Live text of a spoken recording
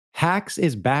Hacks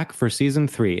is back for season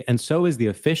 3, and so is the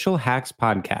official Hacks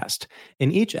podcast.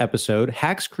 In each episode,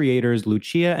 Hacks creators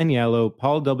Lucia Agnello,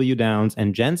 Paul W. Downs,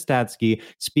 and Jen Statsky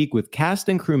speak with cast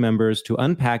and crew members to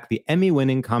unpack the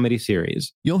Emmy-winning comedy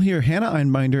series. You'll hear Hannah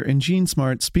Einbinder and Gene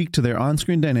Smart speak to their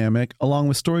on-screen dynamic, along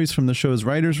with stories from the show's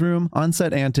writer's room,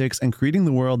 on-set antics, and creating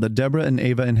the world that Deborah and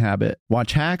Ava inhabit.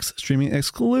 Watch Hacks, streaming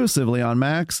exclusively on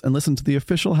Max, and listen to the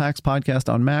official Hacks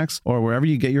podcast on Max or wherever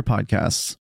you get your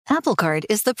podcasts. Apple Card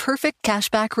is the perfect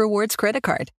cashback rewards credit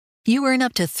card. You earn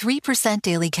up to 3%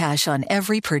 daily cash on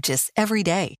every purchase every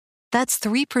day. That's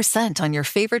 3% on your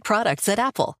favorite products at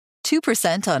Apple,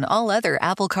 2% on all other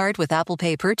Apple Card with Apple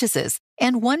Pay purchases,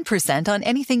 and 1% on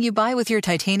anything you buy with your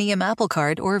titanium Apple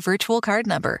Card or virtual card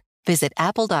number. Visit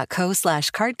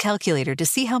apple.co/card calculator to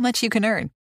see how much you can earn.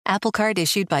 Apple Card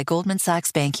issued by Goldman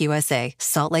Sachs Bank USA,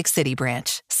 Salt Lake City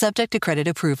branch. Subject to credit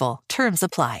approval. Terms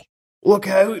apply. Look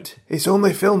out, it's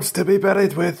only films to be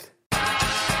buried with.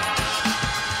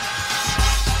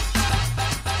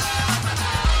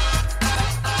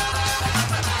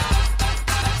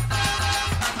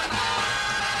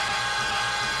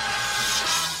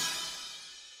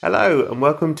 Hello, and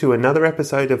welcome to another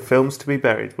episode of Films to be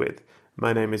Buried With.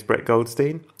 My name is Brett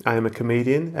Goldstein. I am a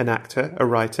comedian, an actor, a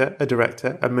writer, a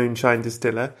director, a moonshine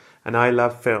distiller, and I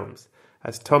love films.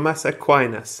 As Thomas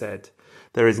Aquinas said,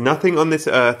 there is nothing on this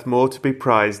earth more to be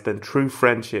prized than true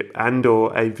friendship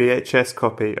and/or a VHS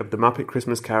copy of The Muppet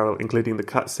Christmas Carol, including the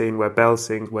cutscene where Belle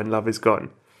sings When Love Is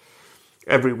Gone.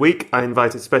 Every week, I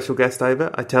invite a special guest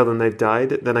over, I tell them they've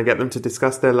died, then I get them to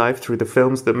discuss their life through the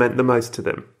films that meant the most to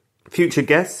them. Future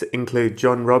guests include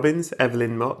John Robbins,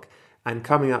 Evelyn Mock, and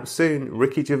coming up soon,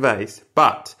 Ricky Gervais.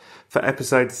 But for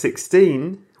episode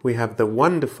 16, we have the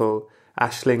wonderful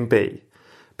Aisling Bea.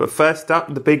 But first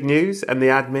up, the big news and the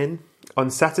admin. On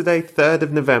Saturday, 3rd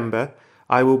of November,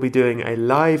 I will be doing a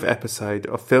live episode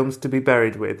of Films to be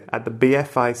Buried With at the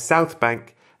BFI South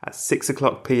Bank at 6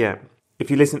 o'clock p.m.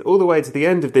 If you listen all the way to the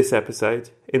end of this episode,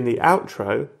 in the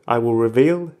outro, I will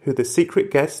reveal who the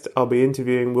secret guest I'll be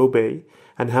interviewing will be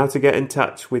and how to get in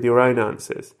touch with your own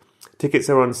answers. Tickets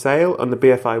are on sale on the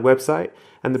BFI website,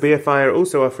 and the BFI are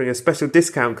also offering a special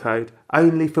discount code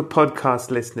only for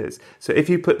podcast listeners. So if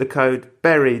you put the code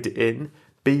BURIED in,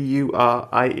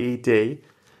 BURIED,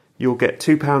 you'll get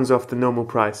 £2 off the normal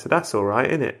price, so that's alright,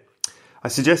 isn't it? I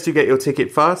suggest you get your ticket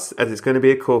fast, as it's going to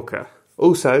be a corker.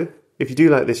 Also, if you do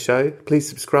like this show, please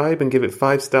subscribe and give it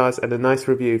 5 stars and a nice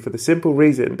review for the simple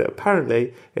reason that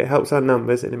apparently it helps our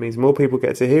numbers and it means more people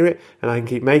get to hear it and I can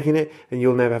keep making it and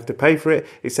you'll never have to pay for it,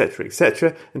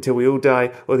 etc., until we all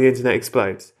die or the internet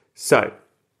explodes. So,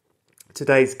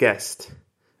 today's guest,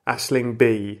 Aisling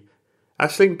Bea.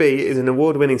 Aisling Bea is an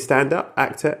award-winning stand-up,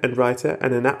 actor and writer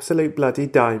and an absolute bloody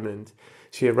diamond.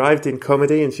 She arrived in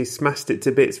comedy and she smashed it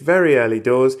to bits very early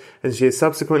doors, and she has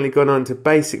subsequently gone on to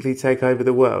basically take over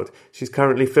the world. She's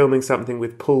currently filming something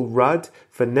with Paul Rudd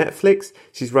for Netflix.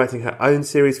 She's writing her own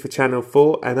series for Channel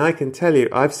 4, and I can tell you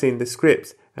I've seen the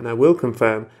scripts and I will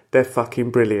confirm they're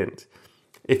fucking brilliant.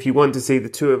 If you want to see the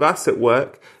two of us at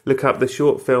work, look up the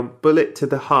short film Bullet to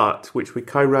the Heart, which we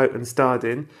co-wrote and starred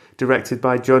in, directed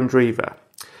by John Drever.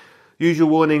 Usual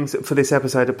warnings for this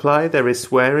episode apply. There is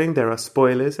swearing, there are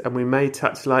spoilers, and we may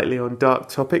touch lightly on dark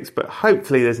topics, but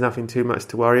hopefully there's nothing too much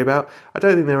to worry about. I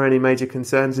don't think there are any major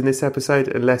concerns in this episode,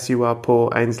 unless you are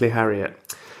poor Ainsley Harriott.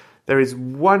 There is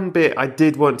one bit I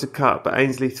did want to cut, but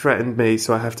Ainsley threatened me,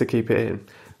 so I have to keep it in.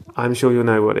 I'm sure you'll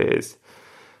know what it is.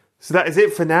 So that is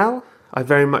it for now. I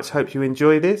very much hope you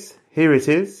enjoy this. Here it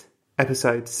is,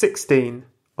 episode 16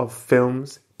 of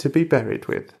Films to be Buried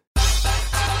With.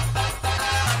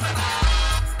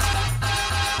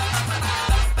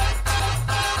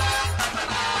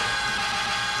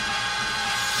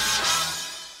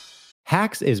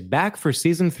 Hacks is back for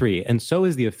season 3, and so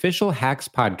is the official Hacks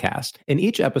podcast. In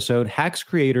each episode, Hacks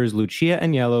creators Lucia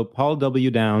Agnello, Paul W.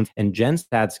 Downs, and Jen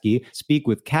Statsky speak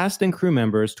with cast and crew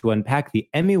members to unpack the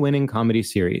Emmy-winning comedy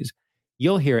series.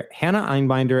 You'll hear Hannah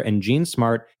Einbinder and Gene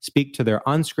Smart speak to their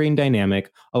on-screen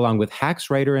dynamic, along with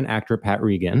Hacks writer and actor Pat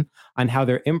Regan, on how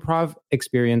their improv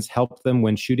experience helped them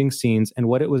when shooting scenes and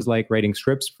what it was like writing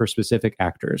scripts for specific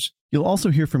actors. You'll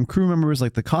also hear from crew members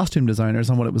like the costume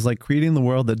designers on what it was like creating the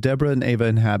world that Deborah and Ava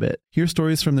inhabit. Hear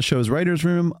stories from the show's writer's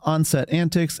room, on-set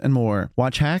antics, and more.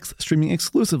 Watch Hacks, streaming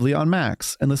exclusively on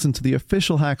Max, and listen to the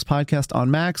official Hacks podcast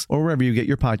on Max or wherever you get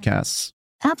your podcasts.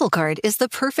 Apple Card is the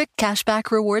perfect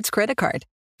cashback rewards credit card.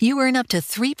 You earn up to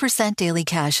 3% daily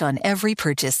cash on every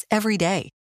purchase every day.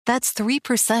 That's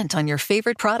 3% on your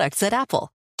favorite products at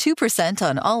Apple, 2%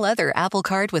 on all other Apple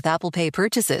Card with Apple Pay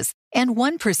purchases, and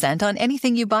 1% on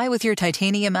anything you buy with your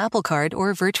titanium Apple Card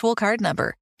or virtual card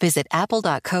number. Visit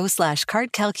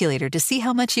apple.co/card calculator to see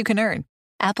how much you can earn.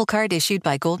 Apple Card issued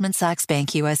by Goldman Sachs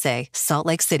Bank USA, Salt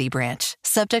Lake City branch.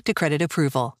 Subject to credit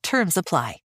approval. Terms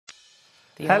apply.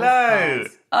 Hello,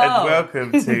 and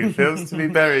welcome to Films to be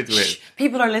Buried With.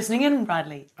 People are listening in,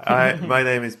 Bradley. My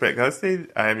name is Brett Goldstein.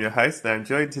 I am your host, and I'm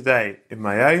joined today in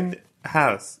my own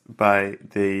house by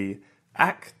the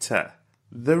actor,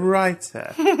 the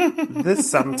writer, the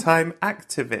sometime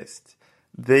activist,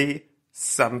 the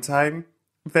sometime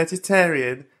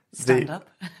vegetarian, Stand-up.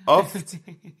 the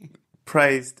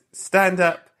oft-praised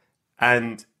stand-up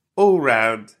and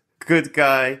all-round good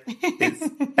guy. It's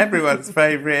everyone's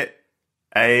favourite,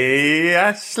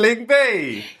 Aisling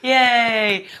B.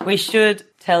 Yay! We should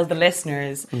tell the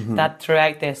listeners that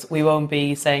throughout this we won't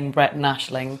be saying Brett and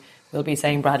Aisling. We'll be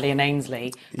saying Bradley and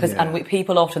Ainsley.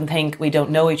 People often think we don't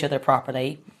know each other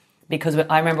properly, because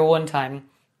I remember one time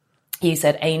you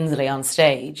said Ainsley on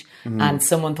stage and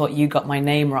someone thought you got my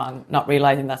name wrong, not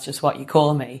realising that's just what you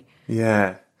call me.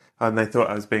 Yeah. And they thought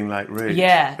I was being like rude.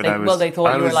 Yeah, but they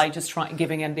thought you were like just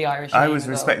giving in the Irish name. I was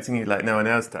respecting you like no one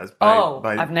else does.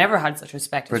 By I've never had such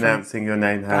respect. Pronouncing your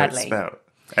name how Bradley. it's spelled.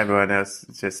 Everyone else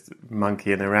is just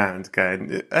monkeying around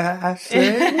going,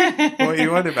 Ashley, what are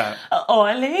you on about?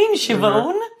 Eileen,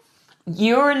 Siobhan.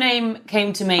 Your name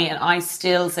came to me, and I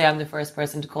still say I'm the first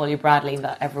person to call you Bradley,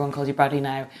 that everyone calls you Bradley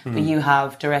now, but you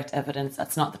have direct evidence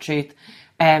that's not the truth,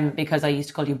 because I used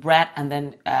to call you Brett, and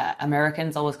then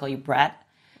Americans always call you Brett,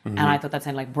 and I thought that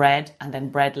sounded like bread, and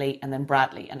then Breadley, and then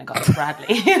Bradley, and I got to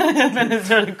Bradley, and then I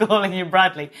started calling you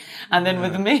Bradley, and then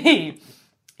with me,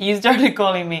 you started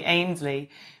calling me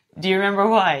Ainsley. Do you remember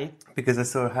why? Because I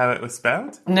saw how it was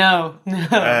spelled? No.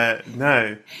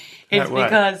 No. It's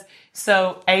because...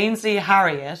 So, Ainsley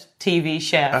Harriott, TV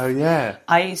chef. Oh, yeah.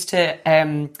 I used to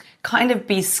kind of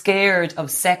be scared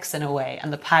of sex in a way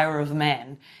and the power of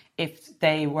men if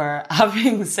they were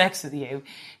having sex with you,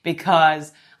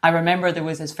 because I remember there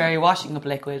was this fairy washing up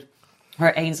liquid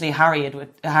where Ainsley Harriott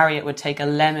would take a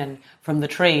lemon from the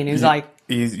tree, and he was like...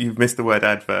 You've missed the word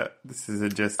advert. This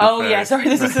isn't just sorry,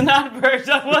 this is an advert.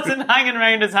 I wasn't hanging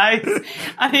around his house.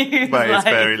 And he was it's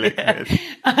very liquid. Yeah.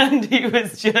 And he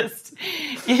was just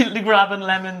grabbing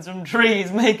lemons from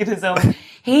trees, making his own.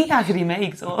 He actually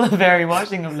makes all the fairy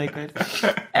washing of liquid.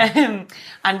 And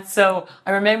so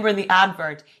I remember in the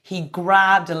advert, he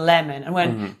grabbed a lemon and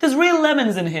went, there's real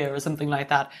lemons in here, or something like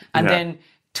that. And then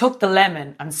took the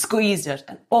lemon and squeezed it,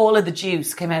 and all of the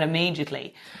juice came out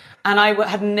immediately. And I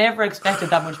had never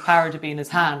expected that much power to be in his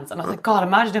hands. And I was like, God,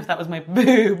 imagine if that was my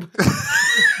boob.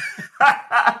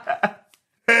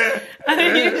 And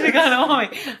he usually got on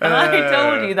me. And I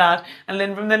told you that. And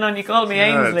then from then on, you called me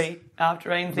Ainsley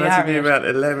after Ainsley Imagine Harriott. the amount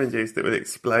of lemon juice that would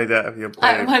explode out of your boob.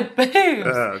 Out of my boobs.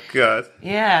 Oh, God.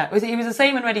 Yeah. He was the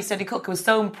same in Ready, Steady, Cook. It was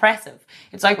so impressive.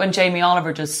 It's like when Jamie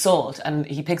Oliver does salt and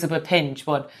he picks up a pinch,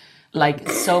 but... like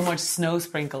so much snow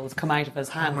sprinkles come out of his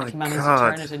hand that he managed to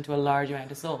turn it into a large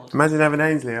amount of salt. Imagine having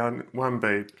Ainsley on one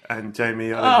boob and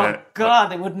Jamie Oliver. Oh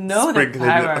God, they wouldn't know the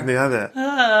power on the other.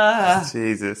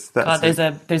 Jesus, that's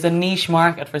God, there's a niche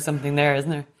market for something there, isn't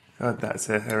there? God, that's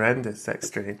a horrendous sex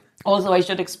dream. Also, I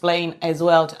should explain as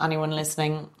well to anyone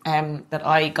listening that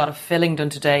I got a filling done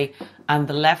today, and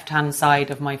the left-hand side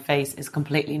of my face is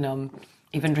completely numb.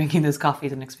 Even drinking this coffee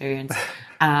is an experience,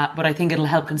 but I think it'll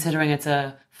help considering it's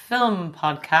a film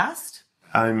podcast.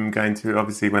 I'm going to,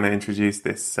 obviously, when I introduce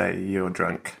this, say you're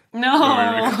drunk. No!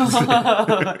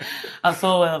 I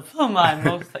thought, film I'm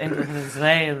most interested in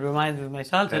today. It reminds me of my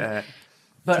childhood.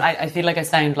 But I feel like I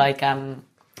sound like, want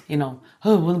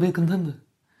to be a contender.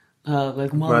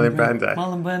 Like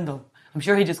Marlon Brando. I'm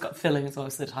sure he just got fillings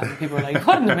most of the time. People were like,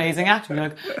 what an amazing actor. You're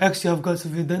like, actually, I've got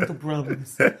severe dental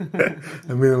problems.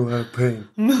 I'm in a lot of pain.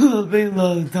 I'm in a lot of pain a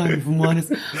lot of time, if I'm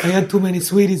honest. I had too many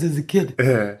sweeties as a kid.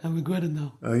 Yeah. I regret it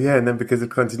now. Oh, yeah, and then because of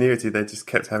continuity, they just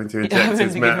kept having to inject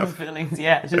his mouth. Fillings,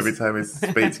 yeah. Every time his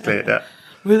speech cleared up.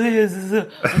 Really, I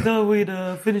thought we'd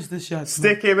finish this shot.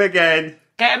 Stick him again.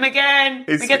 Get him again.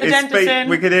 We get the dentist in.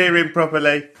 We can hear him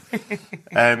properly.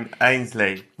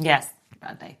 Ainsley. Yes,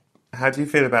 Bradley. How do you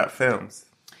feel about films?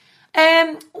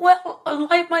 Well,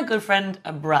 like my good friend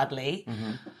Bradley,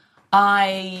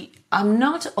 I'm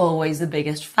not always the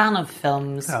biggest fan of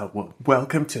films. Oh, well,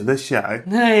 welcome to the show.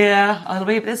 Yeah,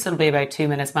 this will be about 2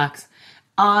 minutes max.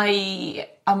 I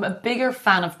am a bigger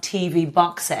fan of TV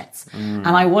box sets, and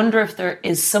I wonder if there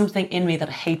is something in me that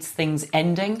hates things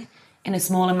ending in a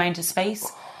small amount of space.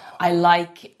 I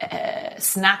like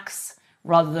snacks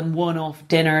rather than one-off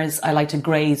dinners. I like to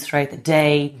graze throughout the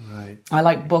day. Right. I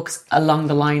like books along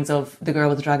the lines of The Girl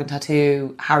with the Dragon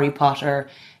Tattoo, Harry Potter.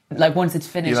 Like once it's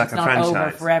finished, like it's a not franchise? over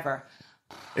forever.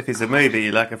 If it's a movie,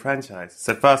 you like a franchise.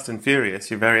 So Fast and Furious,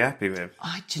 you're very happy with.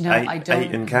 I don't.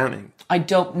 8 and counting. I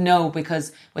don't know,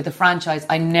 because with the franchise,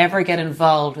 I never get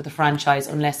involved with the franchise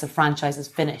unless the franchise is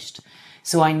finished.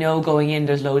 So I know going in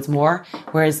there's loads more.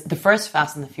 Whereas the first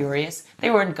Fast and the Furious, they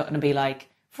weren't going to be like,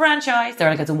 franchise. They're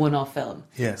like, it's a one-off film.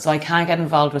 Yeah. So I can't get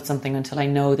involved with something until I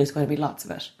know there's going to be lots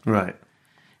of it. Right.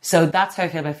 So that's how I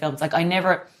feel about films. Like, I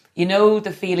never... You know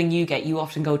the feeling you get? You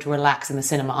often go to relax in the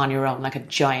cinema on your own, like a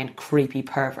giant creepy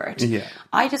pervert. Yeah.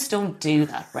 I just don't do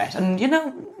that, Brett. And,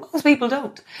 most people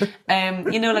don't.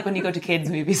 Like when you go to kids'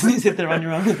 movies and you sit there on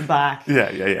your own at the back.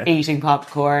 Yeah. Eating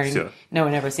popcorn. Sure. No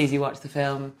one ever sees you watch the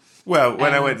film. Well,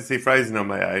 when I went to see Frozen on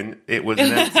my own, it was an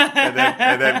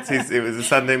empty... It was a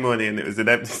Sunday morning and it was an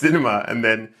empty cinema. And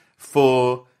then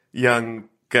 4 young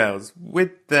girls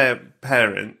with their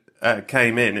parent...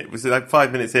 came in. It was like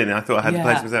 5 minutes in and I thought I had the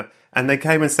place to myself. And they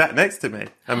came and sat next to me.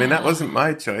 I mean, that wasn't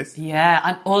my choice. Yeah,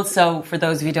 and also, for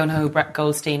those of you who don't know Brett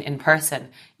Goldstein in person,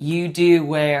 you do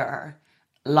wear,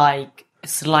 like,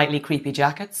 slightly creepy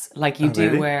jackets. Like, you do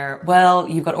really? wear... Well,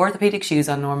 you've got orthopaedic shoes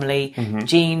on normally,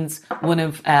 jeans, one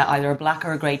of either a black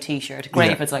or a grey T-shirt. Grey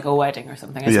if it's like a wedding or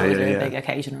something, I suppose, or a big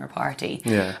occasion or a party.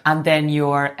 Yeah. And then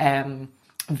your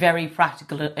very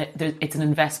practical... it's an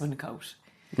investment coat.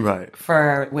 Right.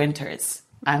 For winters,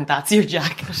 and that's your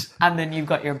jacket, and then you've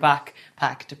got your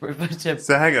backpack to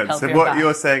So hang on. help So your what back.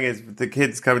 you're saying is the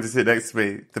kids coming to sit next to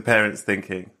me, the parents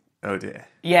thinking, "Oh dear."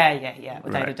 Yeah,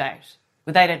 without a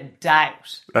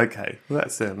doubt. Okay, well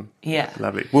that's Yeah.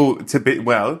 lovely. Well,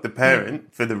 the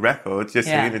parent, for the record, just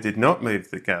so Yeah. you know, did not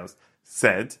move the girls.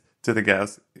 Said to the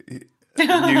girls, "You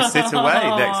sit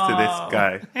away next to this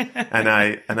guy,"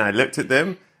 and I looked at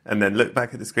them. And then looked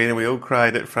back at the screen and we all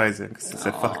cried at Frozen because it's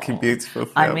a fucking beautiful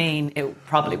film. I mean, it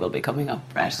probably will be coming up,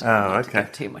 Brett. Oh, Not to okay.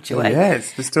 give too much away. Yeah,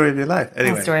 it's the story of your life.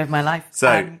 Anyway. The story of my life.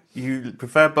 So, you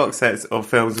prefer box sets or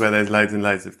films where there's loads and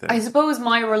loads of things? I suppose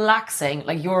my relaxing,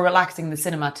 like you're relaxing the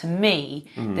cinema, to me,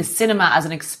 the cinema as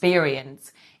an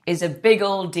experience is a big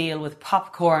old deal with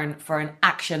popcorn for an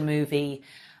action movie,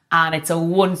 and it's a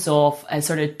once-off, a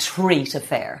sort of treat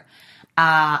affair. So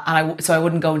I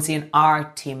wouldn't go and see an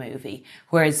arty movie.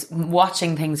 Whereas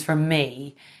watching things for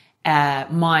me,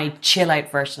 my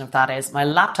chill-out version of that is my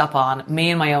laptop on,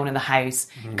 me and my own in the house,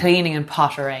 cleaning and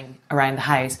pottering around the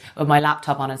house with my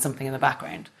laptop on and something in the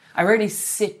background. I rarely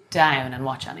sit down and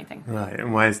watch anything. Right,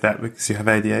 and why is that? Because you have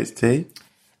ADHD?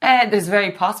 There's a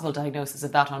very possible diagnosis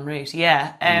of that en route,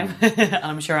 yeah. And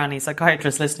I'm sure any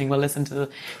psychiatrist listening will listen to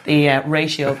the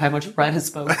ratio of how much Brett has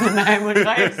spoken and how much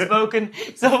I have spoken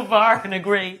so far and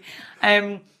agree.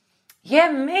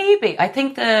 Yeah, maybe. I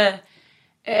think the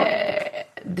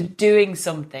doing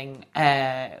something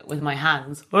with my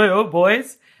hands, oh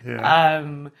boys,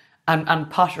 and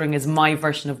pottering is my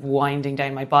version of winding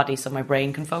down my body so my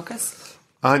brain can focus.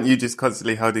 Aren't you just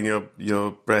constantly holding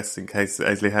your breasts in case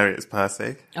Aisley Harriet's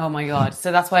passing? Oh my God.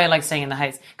 So that's why I like staying in the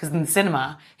house. Because in the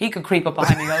cinema, he could creep up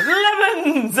behind me and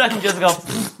go, lemons! And just go...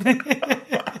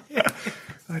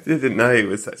 I didn't know he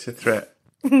was such a threat.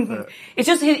 It's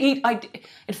just,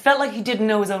 it felt like he didn't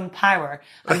know his own power.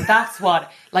 And that's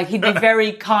what, like, he'd be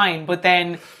very kind, but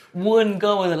then one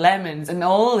go of the lemons and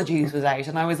all the juice was out.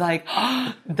 And I was like,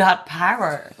 oh, that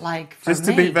power, like, for Just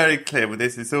me. to be very clear with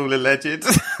this, it's all alleged.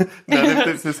 None of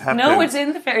this has happened. No, it's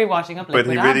in the Fairy Washing Up But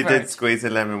Liquid he really advert. did squeeze a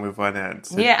lemon with one hand.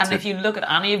 And if you look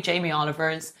at any of Jamie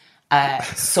Oliver's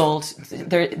salt,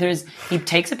 he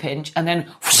takes a pinch and then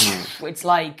it's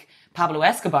like Pablo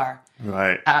Escobar,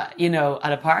 right? at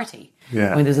a party.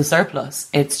 Yeah. When there's a surplus,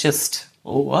 it's just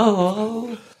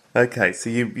whoa. Okay, so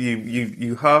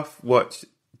you half watch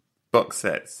box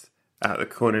sets out the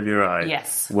corner of your eye.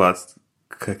 Yes. Whilst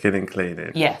cooking and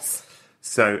cleaning. Yes.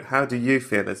 So how do you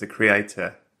feel as a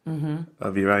creator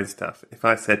of your own stuff? If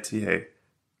I said to you,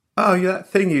 "Oh, that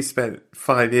thing you spent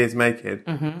 5 years making,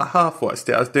 I half watched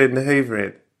it. I was doing the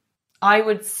hoovering." I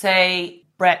would say,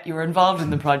 Brett, you were involved in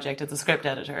the project as a script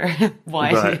editor.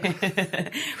 Why?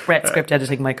 Right. Brett script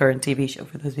editing my current TV show,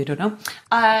 for those of you who don't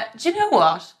know. Do you know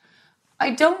what? I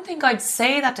don't think I'd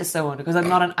say that to someone because I'm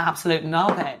not an absolute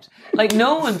knobhead. Like,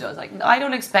 no one does. Like, I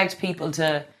don't expect people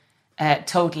to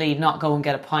totally not go and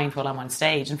get a pint while I'm on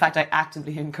stage. In fact, I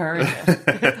actively encourage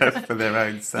it. For their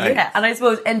own sake. Yeah, and I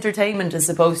suppose entertainment is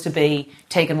supposed to be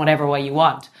taken whatever way you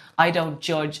want. I don't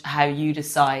judge how you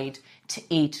decide to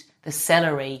eat the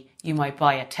celery you might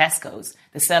buy at Tesco's.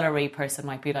 The celery person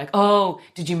might be like, "Oh,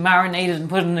 did you marinate it and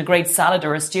put it in a great salad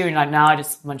or a stew?" And you're like, "No, I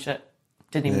just munched it.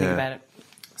 Didn't even think about it."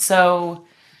 So,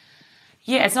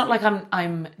 yeah, it's not like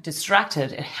I'm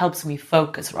distracted. It helps me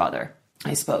focus, rather,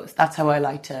 I suppose. That's how I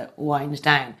like to wind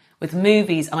down. With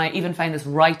movies, and I even found this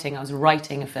writing. I was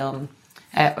writing a film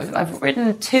I've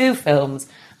written 2 films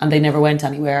and they never went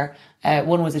anywhere.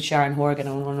 One was with Sharon Horgan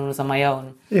and one was on my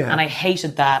own. Yeah. And I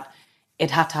hated that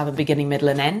it had to have a beginning, middle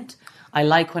and end. I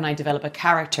like when I develop a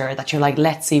character that you're like,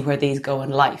 let's see where these go in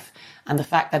life. And the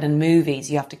fact that in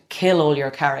movies you have to kill all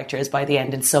your characters by the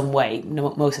end in some way,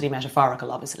 mostly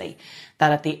metaphorical obviously,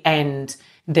 that at the end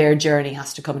their journey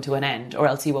has to come to an end or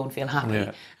else you won't feel happy.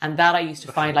 Yeah. And that I used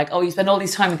to find like, oh, you spend all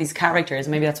this time with these characters,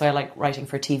 maybe that's why I like writing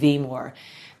for TV more,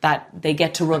 that they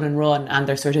get to run and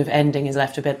their sort of ending is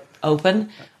left a bit open,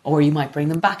 or you might bring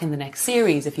them back in the next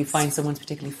series if you find someone's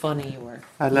particularly funny. Or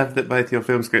I love that both your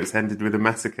film scripts ended with a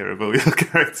massacre of all your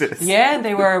characters. Yeah,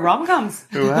 they were rom-coms.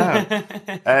 Wow.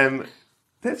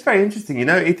 That's very interesting. You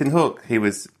know, Ethan Hawke, he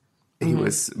was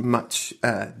much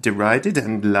derided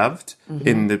and loved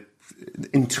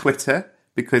in Twitter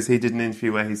because he did an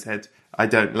interview where he said,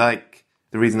 the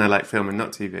reason I like film and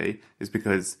not TV is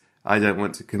because I don't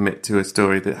want to commit to a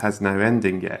story that has no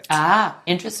ending yet. Ah,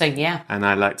 interesting, yeah. And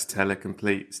I like to tell a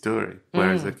complete story.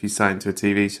 Whereas if you sign to a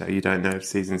TV show, you don't know if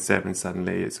season 7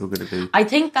 suddenly it's all going to be... I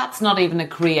think that's not even a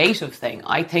creative thing.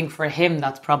 I think for him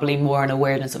that's probably more an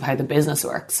awareness of how the business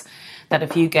works. That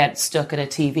if you get stuck in a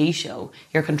TV show,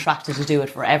 you're contracted to do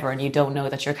it forever and you don't know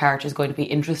that your character is going to be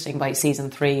interesting by season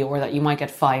 3 or that you might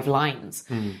get 5 lines.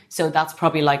 So that's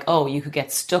probably like, oh, you could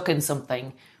get stuck in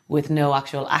something with no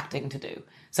actual acting to do.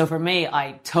 So for me,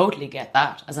 I totally get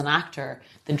that. As an actor,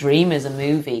 the dream is a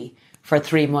movie for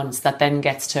 3 months that then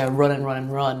gets to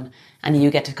run, and you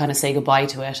get to kind of say goodbye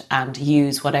to it and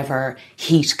use whatever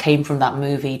heat came from that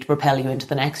movie to propel you into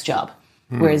the next job.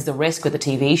 Whereas the risk with a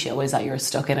TV show is that you're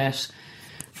stuck in it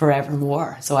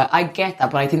forevermore. So I get that,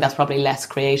 but I think that's probably less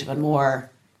creative and more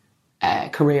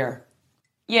career.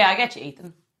 Yeah, I get you,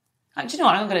 Ethan. Do you know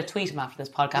what? I'm going to tweet him after this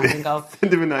podcast and go,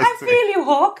 I feel you,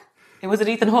 Hawke. Was it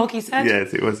Ethan Hawke he said?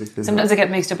 Yes, it was Ethan Sometimes Hawke. I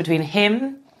get mixed up between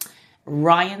him,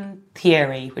 Ryan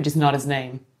Thierry, which is not his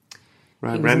name.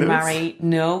 Ryan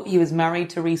Reynolds? He was married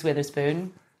to Reese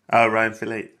Witherspoon. Oh, Ryan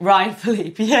Philippe. Ryan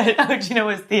Philippe, yeah. Oh, do you know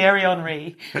it's Thierry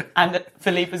Henry and that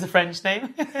Philippe is a French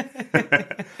name?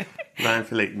 Ryan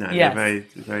Philippe, no, Yes. they're very,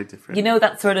 very different. You know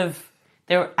that sort of,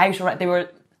 they were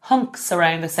hunks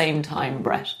around the same time,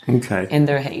 Brett. Okay. In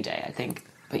their heyday, I think.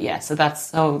 But yeah,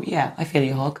 I feel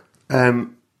you, Hawke.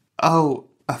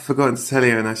 I've forgotten to tell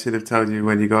you, and I should have told you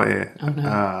when you got here. Oh, no.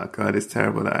 Oh, God, it's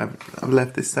terrible that I've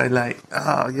left this so late.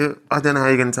 I don't know how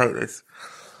you're going to take this.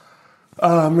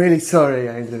 Oh, I'm really sorry,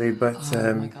 Ainsley, but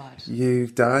my God.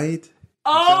 you've died.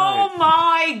 Oh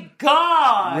my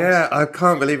God! Yeah, I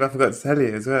can't believe I forgot to tell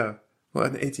you as well.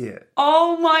 What an idiot.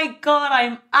 Oh my God,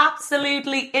 I'm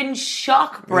absolutely in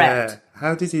shock, Brett. Yeah.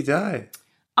 How did you die?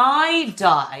 I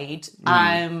died,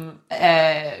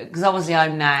 because obviously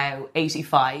I'm now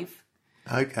 85.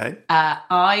 Okay.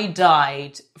 I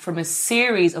died from a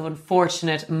series of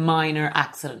unfortunate minor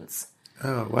accidents.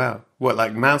 Oh, wow. What,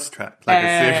 like Mousetrap? Like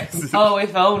a series? Oh,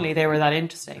 if only they were that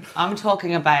interesting. I'm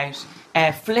talking about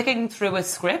flicking through a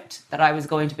script that I was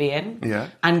going to be in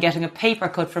and getting a paper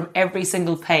cut from every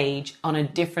single page on a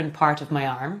different part of my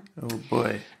arm. Oh,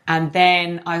 boy. And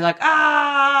then I was like,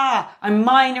 I'm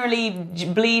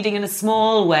minorly bleeding in a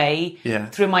small way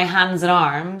through my hands and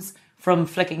arms from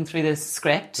flicking through this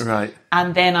script. Right.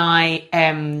 And then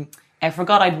I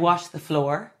forgot I'd washed the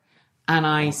floor.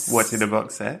 And watching a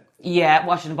box set? Yeah,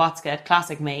 watching a box set,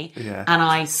 classic me. Yeah. And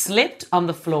I slipped on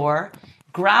the floor,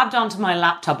 grabbed onto my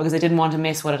laptop because I didn't want to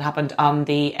miss what had happened on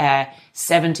the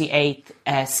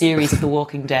 78th series of The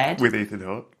Walking Dead. With Ethan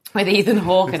Hawke. With Ethan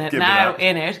Hawke in it, now up.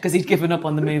 in it, because he'd given up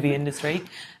on the movie industry.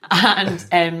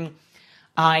 And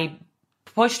I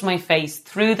pushed my face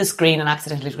through the screen and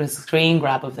accidentally took a screen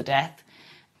grab of the death.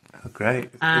 Oh, great.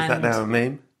 Is that now a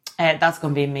meme? That's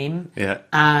going to be a meme. Yeah.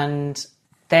 And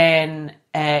then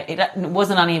it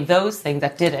wasn't any of those things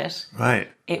that did it. Right.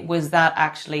 It was that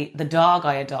actually the dog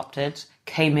I adopted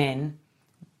came in,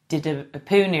 did a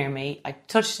poo near me. I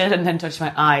touched it and then touched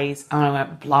my eyes and I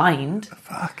went blind.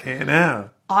 Fucking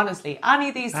hell. Honestly, any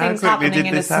of these things quickly happening did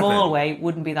in a this small happen? way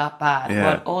wouldn't be that bad.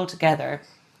 Yeah. But all together.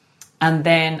 And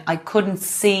then I couldn't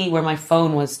see where my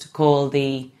phone was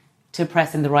to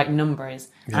press in the right numbers.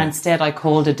 Yeah. And instead I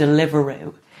called a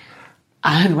Deliveroo.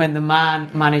 And when the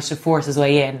man managed to force his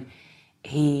way in,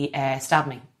 he stabbed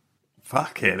me.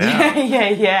 Fucking hell.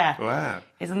 yeah. Wow.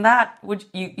 Isn't that...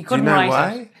 You couldn't Do you know write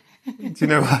why? it. Do you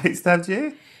know why he stabbed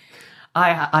you?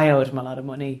 I owed him a lot of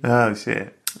money. Oh,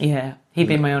 shit. Yeah. He'd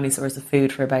been my only source of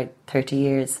food for about 30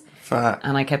 years. Fuck.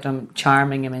 And I kept on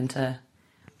charming him into...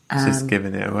 Just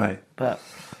giving it away. But...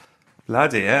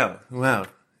 Bloody hell. Well,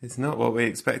 it's not what we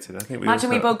expected. I think Imagine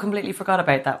we both completely forgot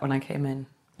about that when I came in.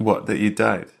 What, that you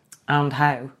died? and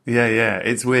how. Yeah.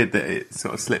 It's weird that it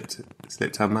sort of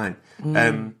slipped our mind.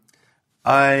 I'm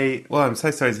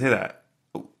so sorry to hear that.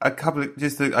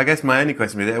 I guess my only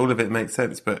question is, all of it makes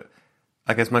sense, but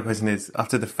I guess my question is,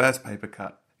 after the first paper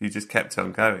cut, you just kept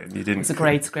on going. You didn't. It's a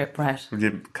great script, Brett. You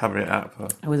didn't cover it up.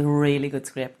 It was a really good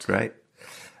script. Great.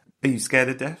 Are you scared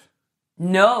of death?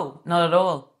 No, not at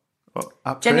all.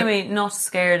 Up to Genuinely not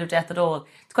scared of death at all.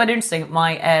 It's quite interesting.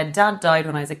 My dad died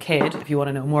when I was a kid. If you want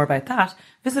to know more about that,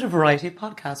 visit a variety of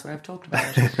podcasts where I've talked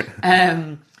about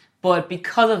it. But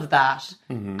because of that,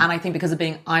 and I think because of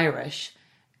being Irish,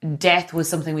 death was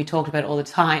something we talked about all the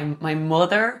time. My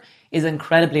mother is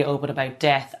incredibly open about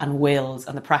death and wills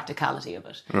and the practicality of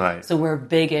it. Right. So we're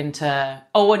big into,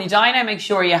 when you die now, make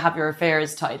sure you have your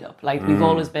affairs tied up. Like, we've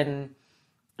always been...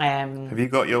 have you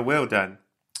got your will done?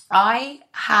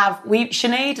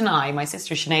 Sinead and I, my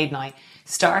sister Sinead and I,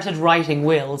 started writing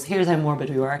wills. Here's how morbid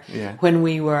we were. Yeah. When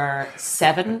we were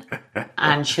 7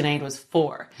 and Sinead was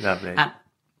 4. Lovely. And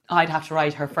I'd have to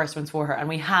write her first ones for her. And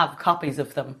we have copies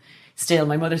of them still.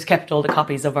 My mother's kept all the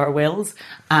copies of our wills.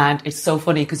 And it's so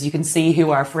funny because you can see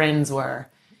who our friends were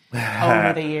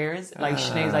over the years. Like,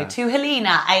 Sinead's like, to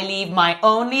Helena, I leave my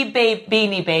only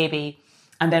beanie baby.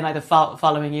 And then the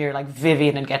following year, like,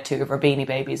 Vivian would get 2 of her beanie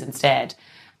babies instead.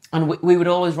 And we would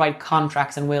always write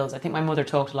contracts and wills. I think my mother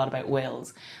talked a lot about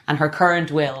wills. And her current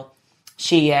will,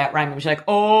 she rang me. She's like,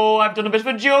 I've done a bit of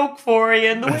a joke for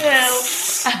you in the will.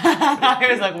 I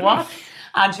was like, what?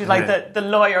 And she was like,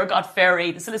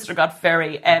 the solicitor got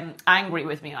very angry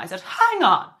with me. And I said, hang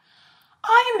on.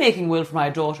 I am making a will for my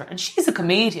daughter and she's a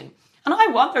comedian. And I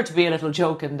want there to be a little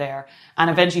joke in there. And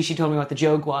eventually she told me what the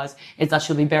joke was. Is that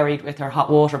she'll be buried with her hot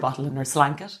water bottle in her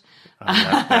slanket. I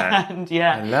love that. And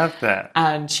yeah. I love that.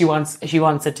 And she wants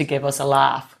it to give us a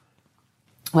laugh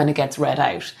when it gets read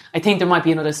out. I think there might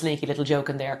be another sneaky little joke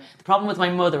in there. The problem with my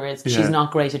mother is she's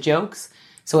not great at jokes.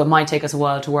 So it might take us a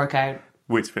while to work out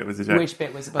which bit was a joke. Which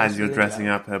bit was supposed and to you're be dressing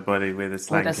joke. up her body with a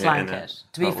slanket.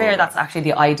 To be fair, that's actually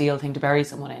the ideal thing to bury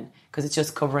someone in because it's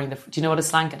just covering the... Do you know what a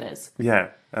slanket is?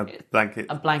 Yeah, a blanket.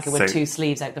 A blanket with 2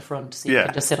 sleeves out the front so you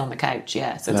can just sit on the couch.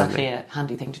 Yeah, so it's actually a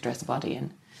handy thing to dress a body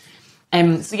in.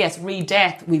 So yes,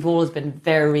 re-death, we've always been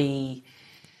very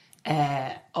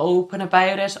open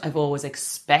about it. I've always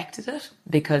expected it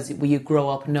because you grow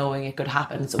up knowing it could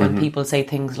happen. So when people say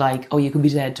things like, you could be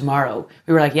dead tomorrow,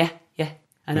 we were like, yeah,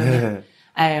 I know.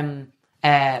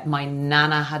 My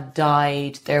nana had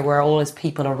died. There were always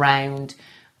people around.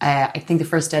 I think the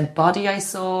first dead body I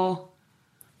saw,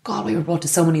 God, we were brought to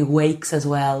so many wakes as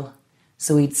well.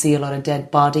 So we'd see a lot of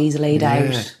dead bodies laid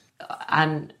out.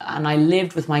 And I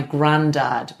lived with my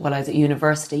granddad while I was at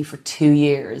university for 2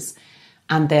 years.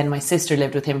 And then my sister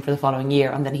lived with him for the following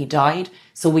year and then he died.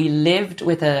 So we lived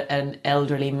with an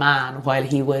elderly man while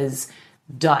he was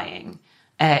dying,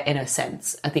 in a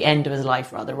sense, at the end of his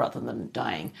life rather than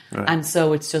dying. Right. And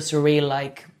so it's just a real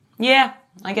like, yeah,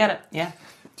 I get it, yeah.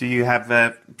 Do you have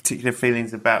particular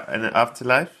feelings about an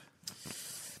afterlife?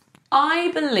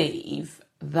 I believe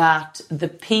that the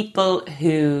people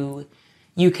who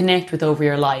you connect with over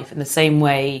your life in the same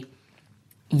way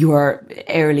your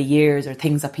early years or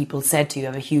things that people said to you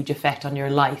have a huge effect on your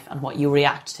life and what you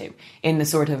react to, in the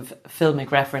sort of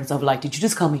filmic reference of like, did you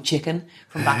just call me chicken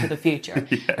from Back to the Future?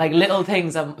 Like little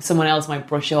things that someone else might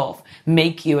brush off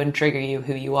make you and trigger you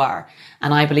who you are.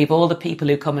 And I believe all the people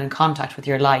who come in contact with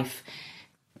your life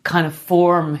kind of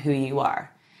form who you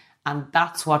are. And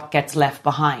that's what gets left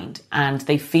behind. And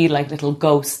they feel like little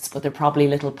ghosts, but they're probably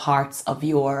little parts of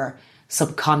your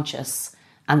subconscious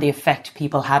and the effect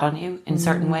people had on you in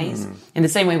certain ways. In the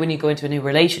same way, when you go into a new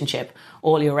relationship,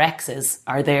 all your exes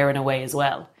are there in a way as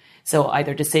well. So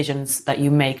either decisions that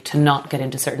you make to not get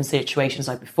into certain situations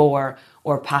like before,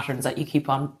 or patterns that you keep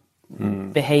on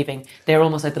behaving, they're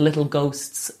almost like the little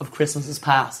ghosts of Christmases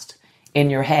past in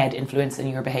your head influencing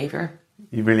your behaviour.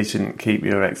 You really shouldn't keep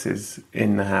your exes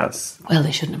in the house. Well,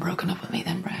 they shouldn't have broken up with me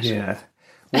then, Brett. Yeah.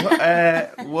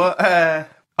 Well,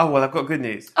 I've got good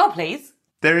news. Oh, please.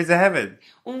 There is a heaven.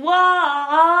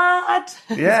 What?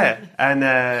 Yeah,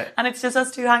 and it's just us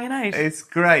two hanging out. It's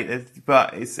great,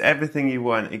 but it's everything you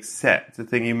want except the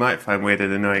thing you might find weird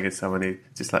and annoying as someone who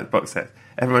just likes box sets.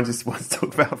 Everyone just wants to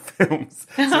talk about films,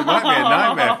 so it might be a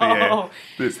nightmare for you.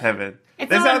 This heaven.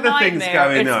 There's other things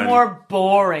going on. It's more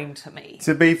boring to me.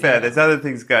 To be fair, there's other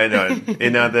things going on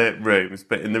in other rooms,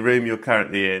 but in the room you're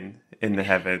currently in the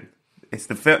heaven, it's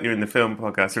you're in the film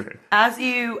podcast room.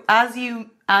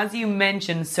 As you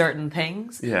mention certain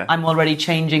things, I'm already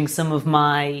changing some of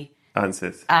my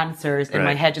answers in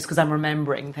my head just because I'm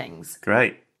remembering things.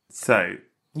 Great. So,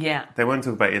 they want to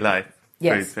talk about your life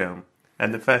through film.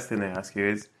 And the first thing they ask you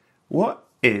is, what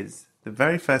is the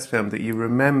very first film that you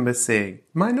remember seeing?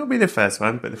 Might not be the first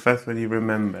one, but the first one you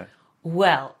remember.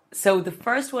 Well, so the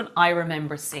first one I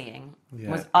remember seeing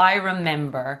was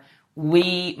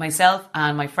myself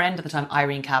and my friend at the time,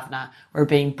 Irene Kavanagh, were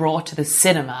being brought to the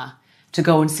cinema to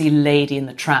go and see Lady and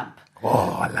the Tramp.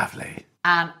 Oh, lovely.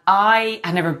 And I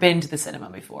had never been to the cinema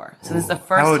before. So this is the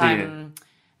first time,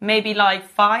 maybe like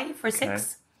 5 or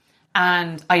 6.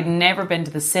 And I'd never been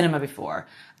to the cinema before.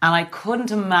 And I couldn't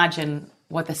imagine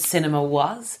what the cinema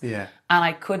was. Yeah. And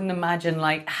I couldn't imagine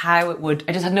like how it would,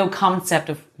 I just had no concept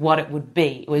of what it would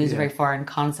be. It was a very foreign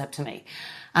concept to me.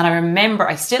 And I remember,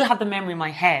 I still had the memory in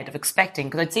my head of expecting,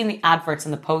 because I'd seen the adverts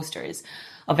and the posters,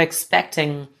 of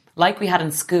expecting, like we had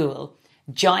in school,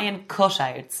 giant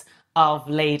cutouts of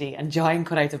Lady and giant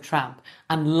cutouts of Tramp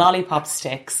and lollipop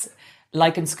sticks,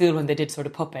 like in school when they did sort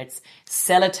of puppets,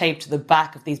 sellotaped to the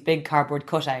back of these big cardboard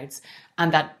cutouts,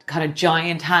 and that kind of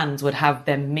giant hands would have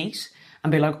them meet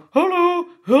and be like, hello,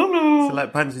 hello. So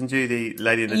like Punch and Judy,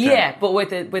 Lady and the Tramp. Yeah, but with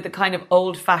the kind of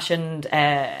old-fashioned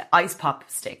ice pop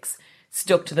sticks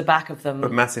stuck to the back of them.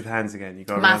 But massive hands again. You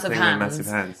got a massive real thing hands, with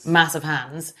massive hands. Massive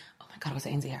hands. Oh my God, was it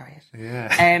Ainsley Harriott?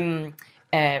 Yeah.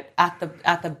 At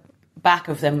the back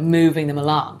of them, moving them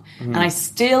along. And I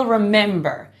still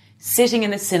remember sitting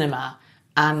in the cinema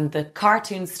and the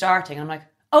cartoon starting. I'm like,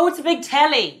 oh, it's a big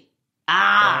telly.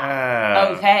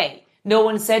 Okay. No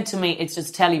one said to me, it's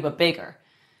just telly but bigger.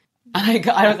 And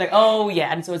I was like, oh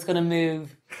yeah, and so it's going to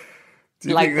move. Do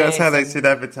you think that's how they should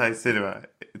advertise cinema?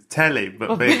 It's telly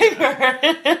but bigger.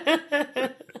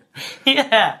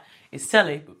 Yeah, it's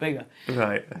telly but bigger.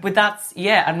 Right. But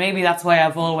and maybe that's why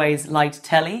I've always liked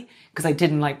telly, because I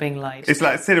didn't like being light. It's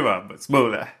like cinema but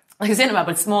smaller. Like a cinema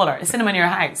but smaller. A cinema in your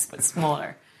house but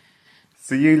smaller.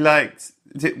 So you liked...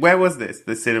 Where was this,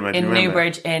 the cinema? In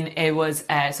Newbridge. It was...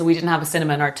 so we didn't have a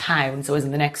cinema in our town, so it was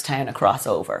in the next town across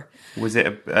over. Was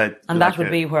it and that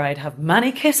would be where I'd have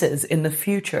many kisses in the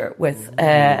future with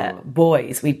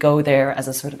boys. We'd go there as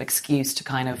a sort of excuse to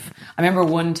kind of... I remember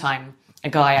one time a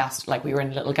guy asked, like we were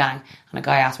in a little gang, and a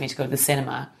guy asked me to go to the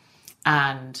cinema,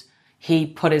 and he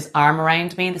put his arm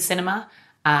around me in the cinema,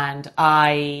 and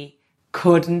I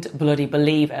couldn't bloody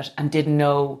believe it and didn't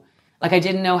know... Like, I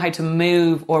didn't know how to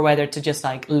move or whether to just,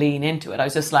 like, lean into it. I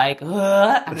was just like,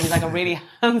 ugh, and he's, like, a really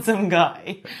handsome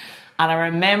guy. And I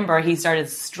remember he started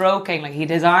stroking, like, he had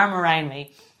his arm around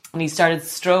me, and he started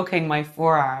stroking my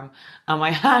forearm, and my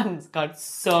hands got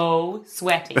so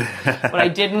sweaty, but I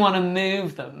didn't want to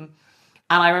move them.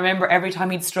 And I remember every time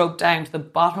he'd stroke down to the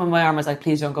bottom of my arm, I was like,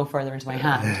 please don't go further into my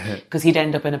hand, because he'd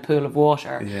end up in a pool of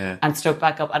water and stroke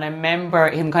back up. And I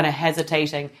remember him kind of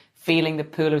hesitating, feeling the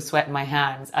pool of sweat in my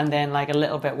hands, and then like a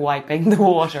little bit wiping the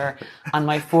water on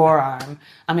my forearm,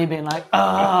 and me being like,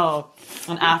 oh.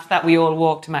 And after that, we all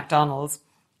walked to McDonald's.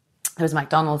 There was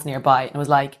McDonald's nearby, and it was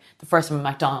like the first time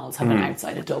McDonald's had been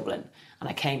outside of Dublin. And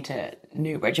I came to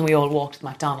Newbridge, and we all walked to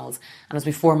McDonald's, and it was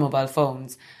before mobile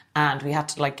phones, and we had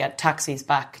to like get taxis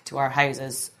back to our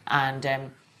houses. And I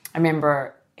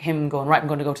remember him going, right, I'm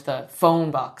going to go to the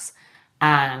phone box.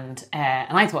 And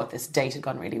I thought this date had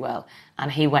gone really well.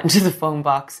 And he went to the phone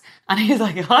box and he was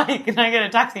like, hi, can I get a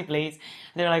taxi, please?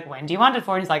 And they were like, when do you want it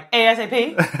for? And he's like,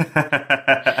 ASAP.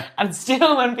 And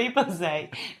still when people say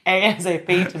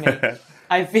ASAP to me,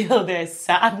 I feel this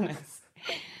sadness.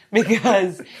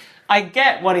 Because I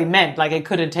get what he meant. Like, it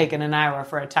could have taken an hour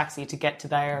for a taxi to get to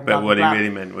there. But what he really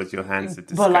meant was your hands are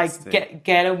disgusting. But, like,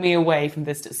 get me away from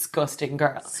this disgusting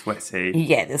girl. Sweaty.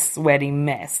 Yeah, this sweaty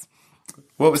mess.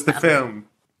 What was the film?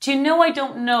 Do you know? I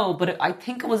don't know, but I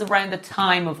think it was around the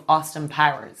time of Austin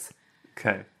Powers.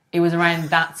 Okay. It was around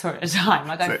that sort of time.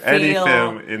 Like, so I feel... any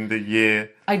film in the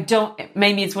year... I don't...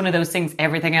 Maybe it's one of those things,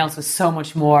 everything else was so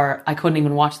much more... I couldn't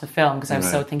even watch the film because I was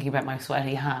so thinking about my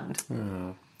sweaty hand.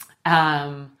 Oh.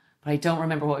 But I don't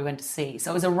remember what we went to see.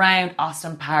 So it was around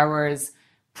Austin Powers,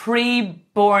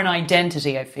 pre-Born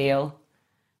Identity, I feel.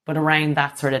 But around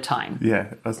that sort of time.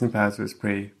 Yeah, Austin Powers was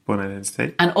pre-Born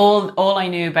Identity. And all I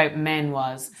knew about men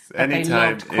was that they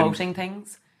loved quoting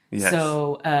things. Yes.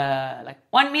 So, like,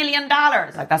 $1 million.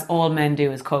 Like, that's all men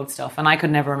do is quote stuff. And I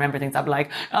could never remember things. I'd be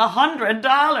like,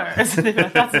 $100. They'd be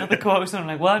like, that's not the quote. And I'm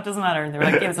like, well, it doesn't matter. And they were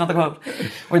like, yeah, it's not the quote.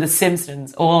 Or The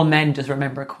Simpsons. All men just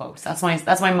remember quotes. That's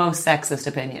my most sexist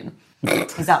opinion.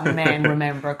 Is that men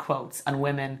remember quotes and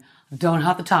women don't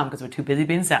have the time because we're too busy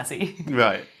being sassy.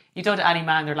 Right. You talk to any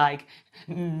man, they're like,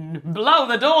 blow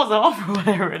the doors off, or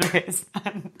whatever it is.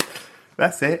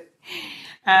 That's it.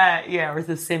 Yeah, or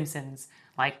The Simpsons.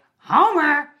 Like,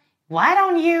 Homer, why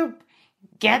don't you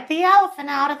get the elephant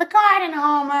out of the garden,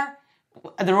 Homer?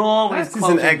 They're always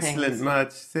quoting This is an excellent things.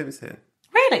 Marge Simpson.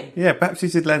 Really? Yeah, perhaps you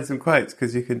should learn some quotes,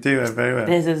 because you can do her very well.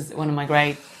 This is one of my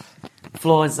great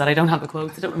flaw is that I don't have the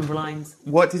quotes. I don't remember lines.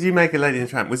 What did you make of Lady and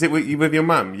the Tramp? Was it with your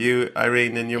mum? You,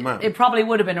 Irene, and your mum? It probably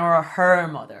would have been, or her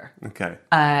mother. Okay.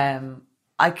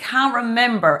 I can't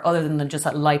remember other than just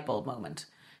that light bulb moment.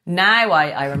 Now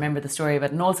I remember the story of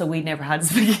it, and also we'd never had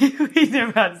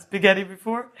spaghetti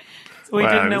before, so we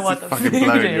didn't know what the food is.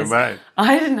 Your mind.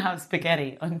 I didn't have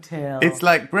spaghetti until it's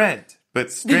like bread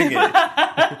but stringy.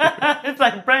 It's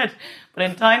like bread but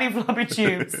in tiny floppy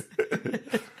tubes.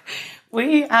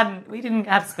 We didn't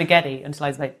have spaghetti until I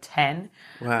was about 10,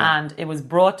 and it was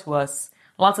brought to us.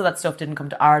 Lots of that stuff didn't come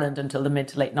to Ireland until the mid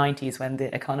to late 90s when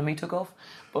the economy took off,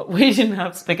 but we didn't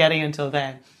have spaghetti until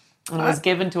then. And it was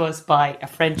given to us by a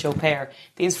French au pair.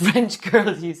 These French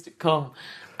girls used to come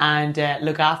and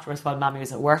look after us while Mammy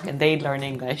was at work, and they'd learn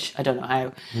English. I don't know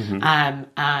how.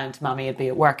 And Mammy would be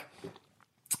at work.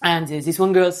 And there's this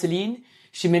one girl, Celine,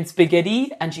 she made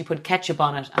spaghetti and she put ketchup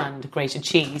on it and grated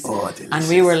cheese. Oh, delicious. And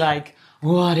we were like,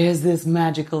 what is this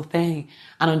magical thing?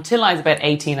 And until I was about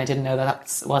 18, I didn't know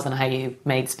that wasn't how you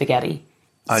made spaghetti.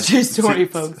 It's true story,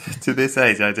 folks. To this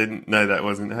age, I didn't know that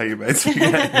wasn't how you made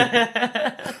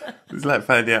spaghetti. It's like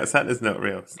finding out Santa's not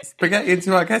real. Spaghetti and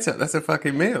tomato ketchup, that's a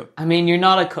fucking meal. I mean, you're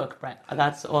not a cook, Brett.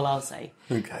 That's all I'll say.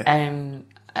 Okay.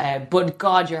 But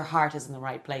God, your heart is in the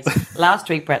right place. Last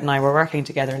week, Brett and I were working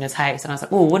together in his house, and I was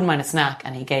like, wouldn't mind a snack.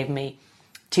 And he gave me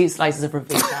 2 slices of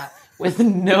Revita with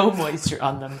no moisture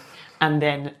on them, and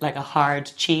then like a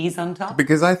hard cheese on top.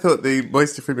 Because I thought the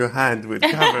moisture from your hand would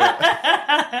cover it.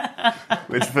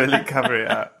 Would fully cover it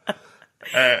up.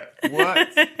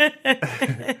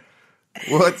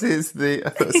 What is the... I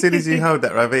thought as soon as you hold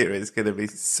that Revita, it's going to be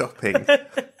sopping.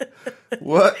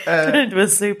 What... Turn into a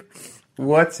soup.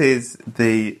 What is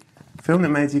the film that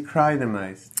made you cry the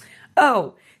most?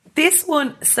 Oh, this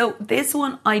one. So this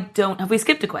one I don't... Have we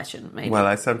skipped a question, maybe? Well,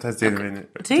 I sometimes do them in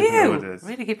do you? orders.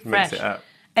 Really keep it fresh. Mix it up.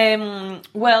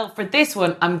 Well, for this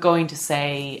one, I'm going to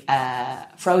say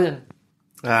Frozen.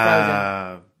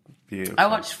 Ah, beautiful. I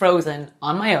watched Frozen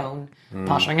on my own,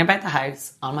 pottering about the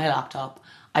house on my laptop.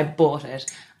 I bought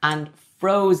it, and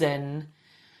Frozen...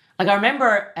 Like, I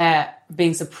remember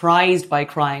being surprised by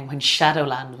crying when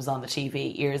Shadowland was on the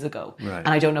TV years ago. Right. And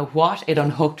I don't know what it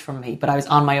unhooked from me, but I was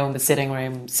on my own in the sitting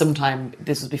room sometime.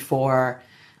 This was before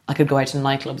I could go out to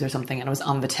nightclubs or something, and I was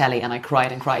on the telly and I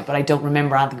cried and cried, but I don't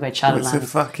remember anything about Shadowland. It's a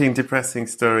fucking depressing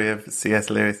story of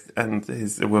C.S. Lewis and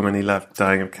a woman he loved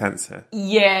dying of cancer.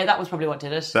 Yeah, that was probably what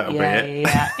did it. That'll be it.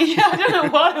 Yeah. I don't know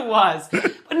what it was.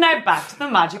 But now back to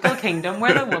the magical kingdom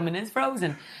where the woman is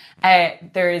frozen.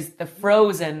 There is the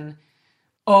Frozen.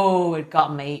 Oh, it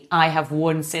got me. I have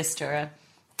one sister,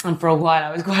 and for a while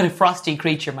I was quite a frosty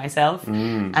creature myself.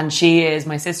 And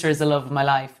my sister is the love of my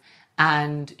life,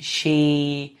 and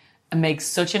she makes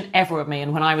such an effort with me.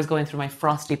 And when I was going through my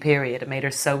frosty period, it made her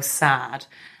so sad.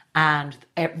 And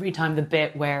every time the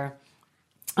bit where,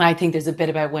 I think there's a bit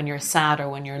about when you're sad or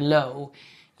when you're low,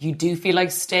 you do feel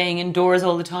like staying indoors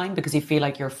all the time because you feel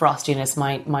like your frostiness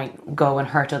might go and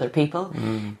hurt other people,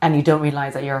 and you don't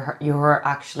realise that you're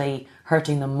actually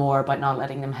hurting them more by not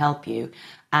letting them help you.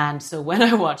 And so when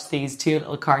I watch these 2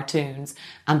 little cartoons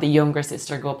and the younger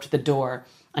sister go up to the door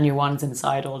and your one's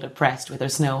inside all depressed with her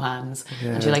snow hands,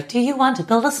 and she's like, do you want to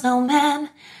build a snowman?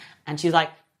 And she's like,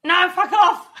 no, fuck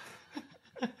off.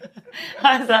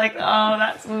 I was like, oh,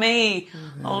 that's me,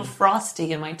 old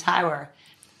Frosty in my tower.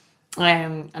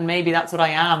 And maybe that's what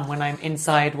I am when I'm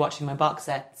inside watching my box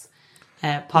sets,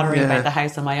 pottering about the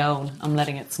house on my own. I'm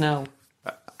letting it snow.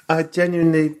 I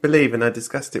genuinely believe, and I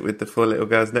discussed it with the 4 little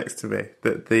girls next to me,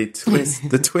 that the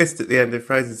twist at the end of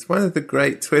Frozen is one of the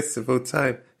great twists of all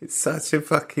time. It's such a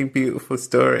fucking beautiful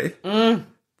story.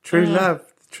 True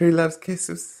love's kiss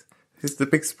is the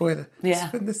big spoiler. Yeah.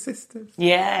 It's from the sisters.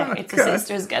 Yeah, it's the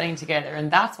sisters getting together,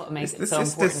 and that's what makes it so important.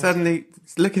 The sisters suddenly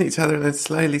looking at each other and then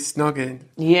slowly snogging.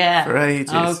 Yeah. For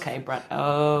ages. Okay, Brett.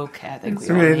 Okay, I think it's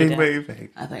really moving.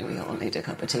 I think we all need a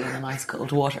cup of tea and a nice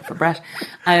cold water for Brett.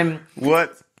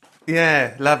 What?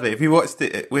 Yeah, lovely. Have you watched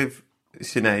it with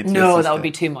Sinead? No, that would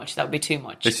be too much.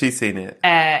 Has she seen it?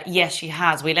 Yes, she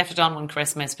has. We left it on one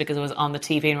Christmas because it was on the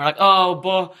TV, and we're like,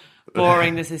 oh,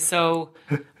 boring. This is so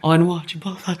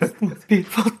unwatchable. That's the most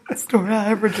beautiful story I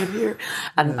ever did hear.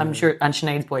 And I'm sure, and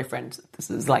Sinead's boyfriend,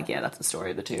 this is like, that's the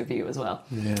story of the 2 of you as well.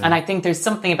 Yeah. And I think there's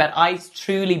something about, I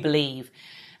truly believe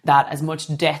that as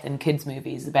much death in kids'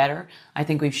 movies, the better. I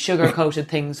think we've sugar-coated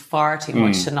things far too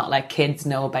much to not let kids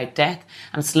know about death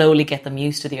and slowly get them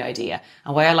used to the idea.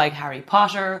 And why I like Harry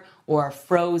Potter or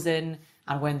Frozen,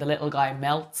 and when the little guy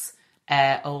melts,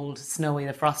 old Snowy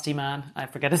the Frosty Man, I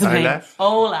forget his name.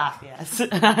 Olaf, yes.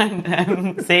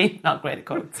 And, see, not great at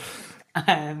quotes.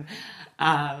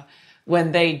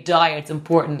 when they die, it's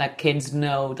important that kids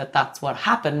know that that's what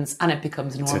happens, and it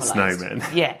becomes normalized. To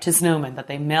snowmen. Yeah, to snowmen, that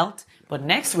they melt, but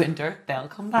next winter they'll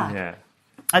come back. Yeah.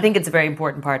 I think it's a very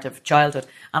important part of childhood,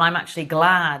 and I'm actually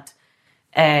glad,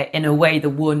 in a way,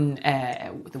 one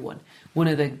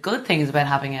of the good things about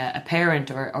having a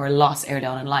parent or a loss early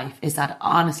on in life is that,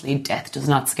 honestly, death does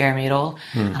not scare me at all.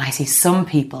 And I see some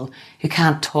people who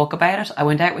can't talk about it. I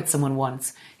went out with someone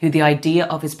once who the idea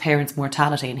of his parents'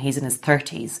 mortality, and he's in his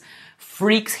 30s,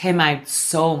 freaks him out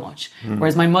so much.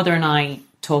 Whereas my mother and I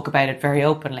talk about it very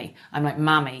openly. I'm like,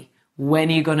 Mammy, when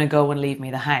are you going to go and leave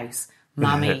me the house?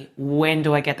 Mammy, when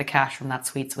do I get the cash from that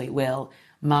sweet, sweet will?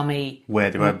 Mummy, where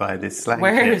do I buy this slanket?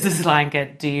 Where is this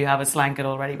slanket? Do you have a slanket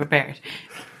already prepared?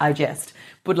 I jest.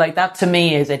 But like that to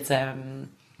me it's a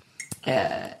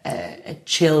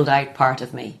chilled out part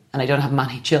of me. And I don't have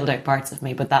many chilled out parts of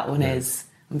me, but that one is,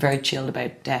 I'm very chilled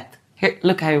about death. Here,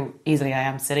 look how easily I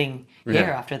am sitting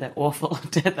here after the awful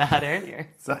death I had earlier.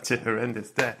 Such a horrendous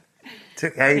death.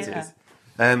 Took ages.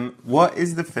 What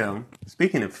is the film,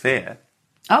 speaking of fear...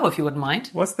 Oh, if you wouldn't mind.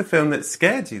 What's the film that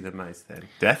scared you the most then?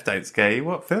 Death don't scare you.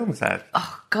 What films have?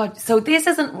 Oh, God. So this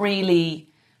isn't really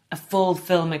a full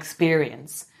film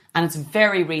experience, and it's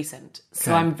very recent,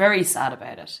 so I'm very sad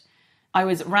about it. I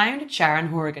was round at Sharon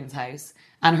Horrigan's house,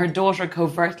 and her daughter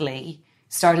covertly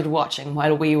started watching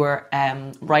while we were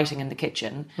writing in the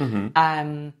kitchen,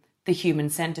 The Human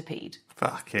Centipede.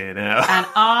 Fucking hell.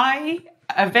 And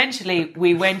eventually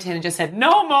we went in and just said,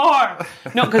 no more!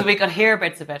 No, because we could hear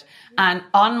bits of it. And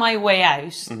on my way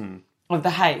out of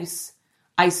the house,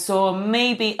 I saw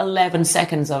maybe 11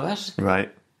 seconds of it.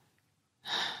 Right.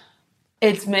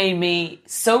 It's made me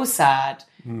so sad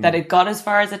that it got as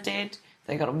far as it did,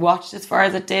 that I got watched as far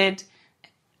as it did.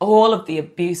 All of the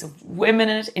abuse of women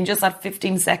in it in just that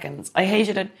 15 seconds. I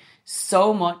hated it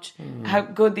so much. How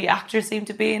good the actors seemed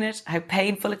to be in it, how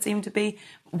painful it seemed to be.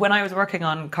 When I was working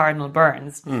on Cardinal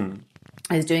Burns,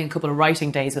 I was doing a couple of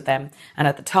writing days with them, and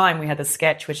at the time we had a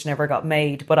sketch which never got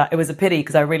made, but it was a pity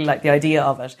because I really liked the idea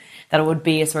of it, that it would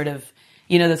be a sort of,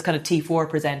 you know, those kind of T4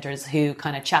 presenters who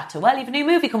kind of chat to, well, you have a new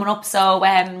movie coming up, so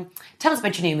tell us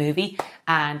about your new movie.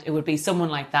 And it would be someone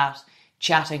like that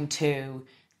chatting to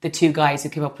the two guys who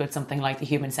came up with something like The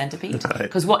Human Centipede.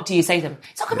 Because what do you say to them?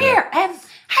 So come here,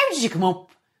 how did you come up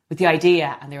with the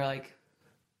idea? And they were like,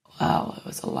 well, it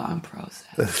was a long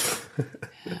process.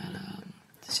 And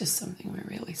it's just something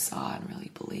we really saw and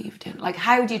really believed in. Like,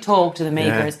 how do you talk to the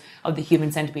makers of The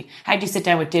Human Centipede? How do you sit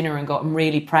down with dinner and go, I'm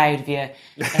really proud of you?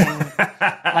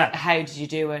 Like, how did you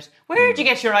do it? Where did you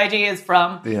get your ideas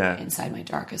from? Yeah. Inside my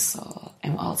darkest soul.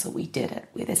 And also, we did it.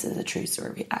 This is a true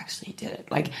story. We actually did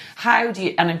it. Like, how do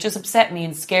you... And it just upset me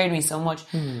and scared me so much.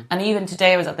 And even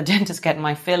today, I was at the dentist getting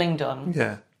my filling done.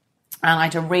 Yeah. And I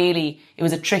had to really... It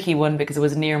was a tricky one because it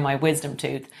was near my wisdom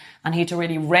tooth. And he had to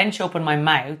really wrench open my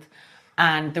mouth.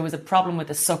 And there was a problem with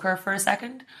the sucker for a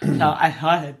second. So I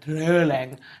started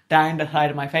drooling down the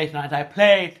side of my face. And I was like,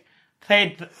 please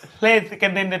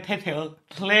get in the tissue.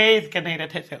 Please get in the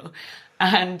tissue.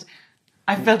 And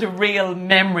I felt a real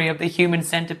memory of The Human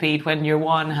Centipede when your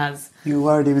one has... You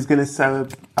worried he was going to sew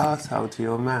an arsehole to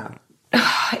your mouth?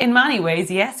 In many ways,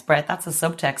 yes, Brett. That's a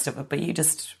subtext of it. But you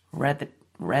just read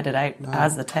it out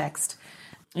as the text.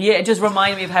 Yeah, it just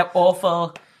reminded me of how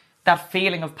awful... that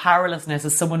feeling of powerlessness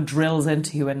as someone drills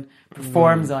into you and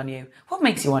performs on you. What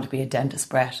makes you want to be a dentist,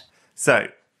 Brett? So,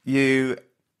 you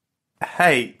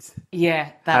hate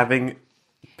having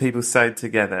people sewed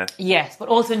together. Yes, but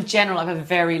also in general, I have a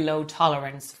very low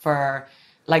tolerance for...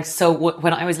 Like, so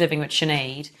when I was living with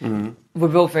Sinead, we were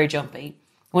both very jumpy.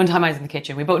 One time I was in the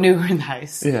kitchen. We both knew we were in the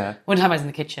house. Yeah. One time I was in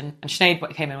the kitchen and Sinead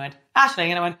came in and went, Aisling,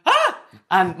 and I went, ah!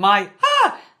 And my,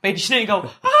 ah! Made Sinead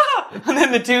go, ah! And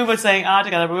then the two of us saying ah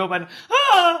together, we all went,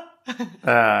 ah!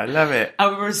 I love it.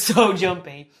 And we were so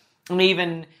jumpy. And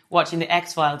even watching the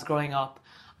X-Files growing up,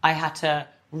 I had to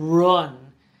run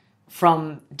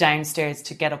from downstairs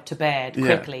to get up to bed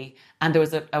quickly. And there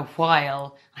was a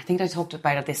while, I think I talked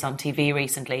about this on TV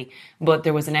recently, but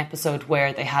there was an episode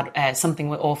where they had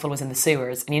something awful was in the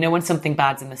sewers. And you know when something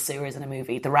bad's in the sewers in a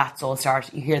movie, the rats all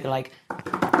start, you hear they're like...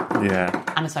 Yeah.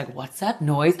 And it's like, what's that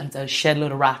noise? And it's a shed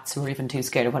load of rats who are even too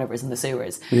scared of whatever's in the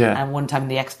sewers. Yeah. And one time in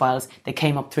the X-Files, they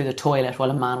came up through the toilet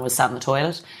while a man was sat in the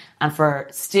toilet. And for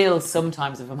still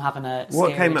sometimes if I'm having a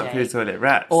What came up day, through the toilet?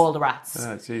 Rats? All the rats.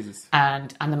 Oh, Jesus.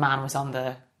 And the man was on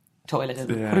the toilet.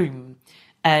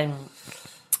 And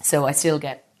so I still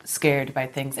get scared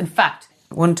about things. In fact,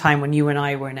 one time when you and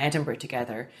I were in Edinburgh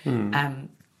together, you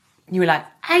were like,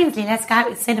 Ainsley, let's go out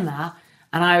to the cinema.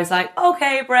 And I was like,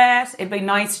 okay, Brett, it'd be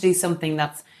nice to do something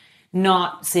that's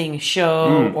not seeing a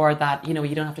show or that, you know,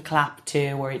 you don't have to clap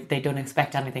to or they don't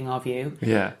expect anything of you.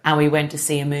 Yeah. And we went to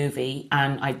see a movie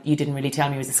and you didn't really tell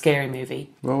me it was a scary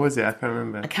movie. What was it? I can't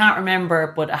remember. I can't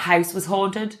remember, but a house was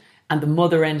haunted and the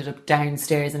mother ended up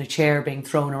downstairs in a chair being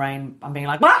thrown around and being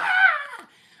like, "Wah!"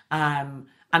 And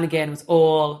again, it was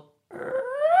all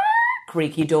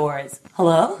creaky doors.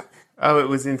 Hello? Oh, it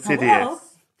was Insidious. Hello?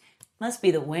 Must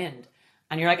be the wind.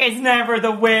 And you're like, it's never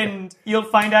the wind. You'll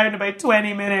find out in about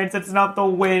 20 minutes it's not the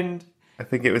wind. I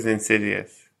think it was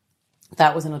Insidious.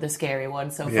 That was another scary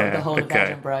one. So for the whole of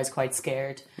Edinburgh, I was quite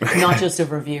scared. Not just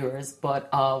of reviewers, but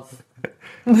of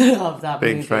that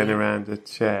Being movie. thrown around a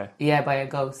chair. Yeah, by a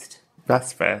ghost.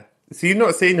 That's fair. So you've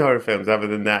not seen horror films other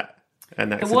than that?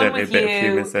 And The one accidentally a with bit of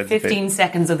Human you, Centipede. 15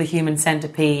 Seconds of the Human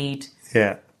Centipede,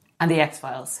 Yeah. and The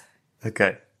X-Files.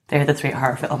 Okay. They're the 3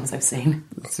 horror films I've seen.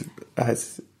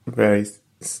 That's very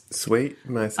sweet.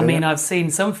 I mean, I've seen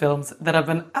some films that have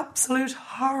been absolute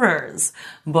horrors,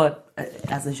 but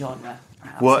as a genre,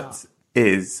 perhaps What not.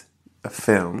 is a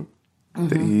film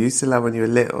that you used to love when you were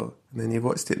little, and then you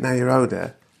watched it now you're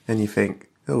older, and you think,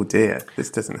 oh dear, this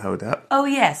doesn't hold up? Oh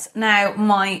yes. Now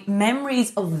my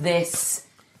memories of this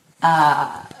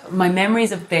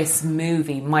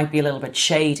movie might be a little bit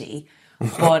shady,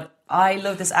 but I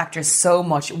love this actor so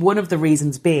much. One of the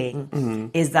reasons being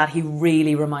is that he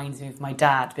really reminds me of my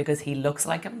dad because he looks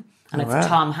like him, and it's wow.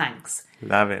 Tom Hanks.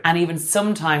 Love it. And even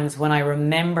sometimes when I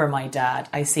remember my dad,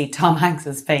 I see Tom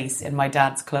Hanks's face in my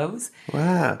dad's clothes.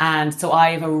 Wow. And so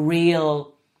I have a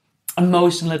real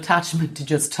emotional attachment to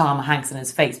just Tom Hanks and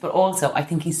his face. But also, I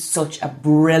think he's such a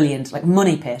brilliant, like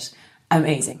Money Pit,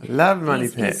 amazing. Love Money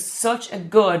Pit. He's such a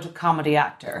good comedy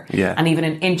actor. Yeah. And even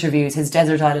in interviews, his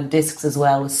Desert Island Discs as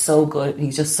well was so good.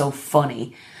 He's just so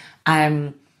funny.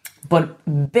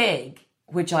 But Big,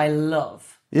 which I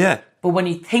love. Yeah. But when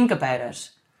you think about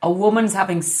it, a woman's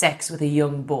having sex with a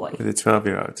young boy. With a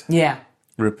 12-year-old. Yeah.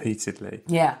 Repeatedly.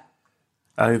 Yeah.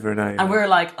 Over and over. And we're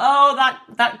like, oh,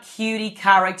 that cutie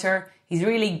character, he's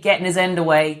really getting his end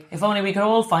away. If only we could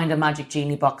all find a magic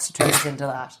genie box to turn us into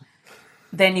that.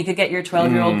 Then you could get your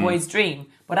 12-year-old boy's dream.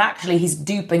 But actually, he's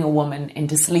duping a woman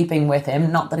into sleeping with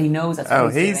him. Not that he knows that's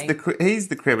what he's doing. He's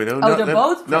the criminal. Oh, not they're the,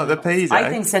 both not the criminals. pedo. I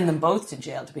think send them both to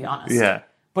jail, to be honest. Yeah.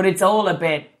 But it's all a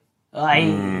bit,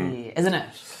 isn't it?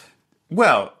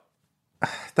 Well,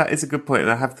 that is a good point,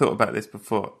 and I have thought about this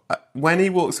before. When he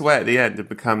walks away at the end and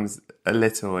becomes a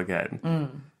little again,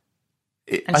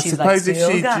 I she's suppose like, if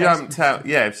she "Still got it." jumped out,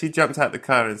 if she jumped out the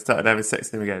car and started having sex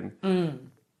with him again,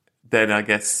 then I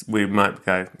guess we might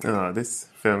go, oh, this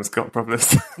film's got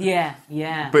problems. Yeah,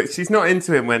 yeah. But she's not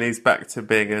into him when he's back to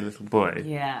being a little boy.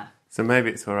 yeah. So maybe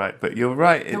it's all right. But you're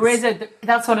right.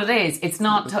 That's what it is. It's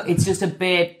not, it's just a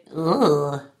bit,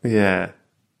 ugh. Yeah.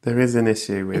 There is an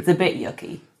issue with It's a bit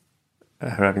yucky.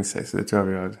 her having sex with a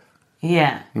 12-year-old.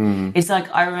 Yeah. It's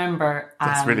like, I remember...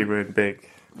 That's really ruined Big.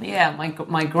 Yeah,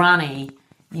 my granny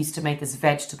used to make this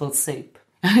vegetable soup.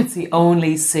 It's the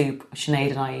only soup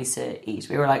Sinead and I used to eat.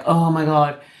 We were like, oh my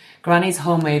God, Granny's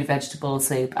homemade vegetable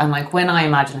soup. And like when I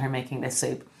imagine her making this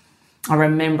soup, I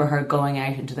remember her going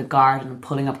out into the garden and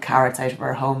pulling up carrots out of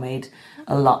her homemade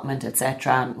allotment,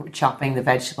 etc., and chopping the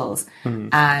vegetables.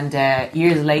 And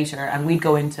years later, and we'd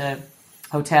go into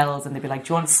hotels and they'd be like,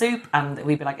 do you want soup? And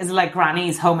we'd be like, is it like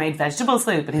Granny's homemade vegetable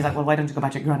soup? And he's like, well, why don't you go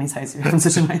back to Granny's house? You're having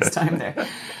such a nice time there.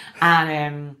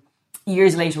 And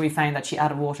years later, we found that she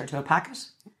added water to a packet.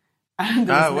 And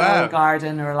there was no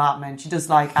garden or allotment. She just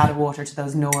like added water to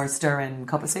those Knorr stir-in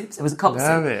cup of soups. It was a cup of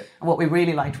soup. It. And what we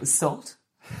really liked was salt.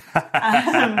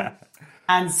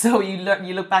 And so you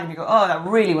look back and you go, oh, that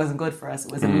really wasn't good for us.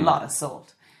 It was a lot of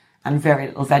salt and very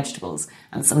little vegetables.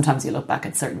 And sometimes you look back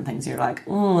at certain things, you're like,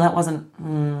 oh, that wasn't...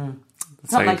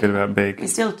 That's how you feel about Big.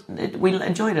 We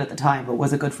enjoyed it at the time, but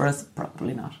was it good for us?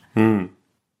 Probably not.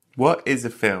 What is a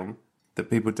film that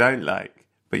people don't like,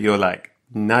 but you're like,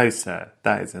 no, sir,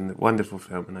 that is a wonderful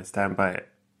film and I stand by it?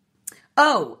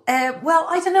 Oh, well,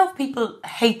 I don't know if people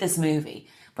hate this movie,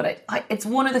 but it's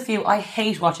one of the few. I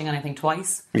hate watching anything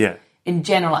twice. Yeah. In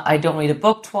general, I don't read a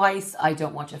book twice. I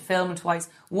don't watch a film twice.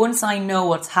 Once I know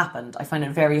what's happened, I find it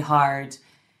very hard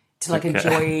to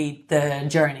enjoy the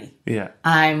journey. Yeah.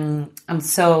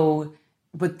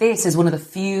 But this is one of the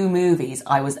few movies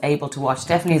I was able to watch,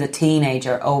 definitely as a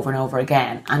teenager, over and over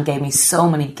again, and gave me so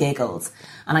many giggles.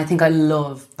 And I think I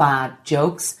love bad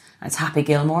jokes. And it's Happy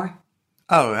Gilmore.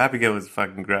 Oh, Happy Gilmore's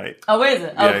fucking great. Oh, is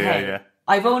it? Yeah, Okay. yeah.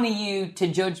 I've only you to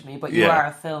judge me, but you are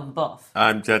a film buff.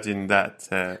 I'm judging that.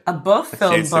 A buff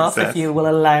film buff, success. if you will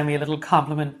allow me a little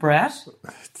compliment, Brett.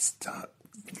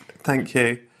 Thank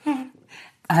you.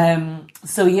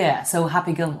 So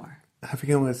Happy Gilmore. Happy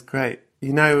Gilmore's great.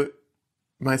 You know,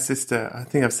 my sister, I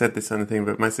think I've said this on the thing,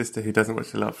 but my sister, who doesn't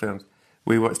watch a lot of films,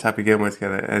 we watched Happy Gilmore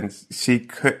together, and she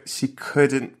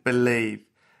couldn't believe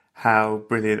how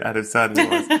brilliant Adam Sandler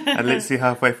was. And literally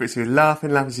halfway through, she was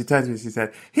laughing. She turned to me and she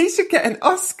said, "He should get an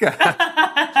Oscar." And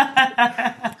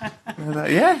I'm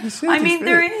like, yeah, he should. I mean,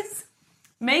 there is.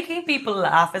 Making people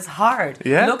laugh is hard.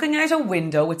 Yeah. Looking out a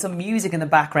window with some music in the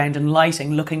background and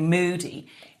lighting, looking moody,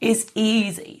 is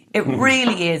easy. It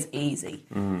really is easy.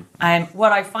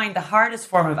 What I find the hardest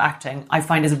form of acting, I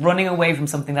find, is running away from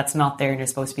something that's not there and you're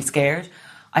supposed to be scared.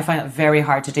 I find it very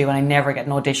hard to do, and I never get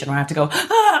an audition where I have to go,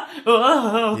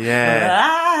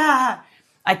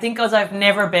 I think because I've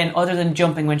never been, other than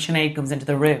jumping when Sinead comes into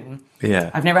the room,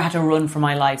 I've never had to run for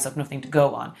my life, so I've nothing to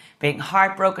go on. Being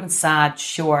heartbroken, sad,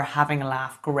 sure, having a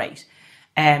laugh, great.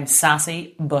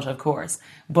 Sassy, but of course.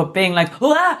 But being like,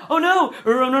 oh no,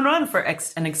 run for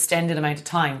an extended amount of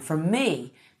time. For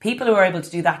me, people who are able to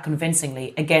do that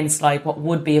convincingly against like what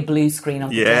would be a blue screen on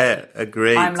the day,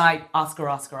 agreed. I'm like,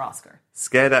 Oscar.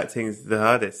 Scared acting is the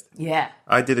hardest. Yeah.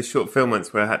 I did a short film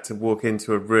once where I had to walk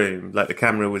into a room, like the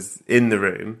camera was in the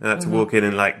room, and I had to walk in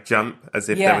and like jump as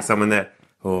if there was someone there.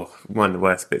 Oh, one of the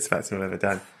worst bits of acting I've ever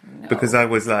done. No. Because I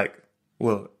was like,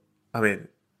 well, I mean,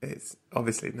 it's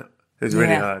obviously not. It was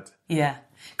really hard. Yeah.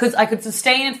 Because I could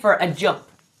sustain it for a jump.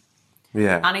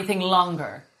 Yeah. Anything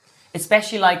longer.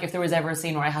 Especially like if there was ever a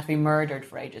scene where I had to be murdered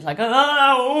for ages. Like,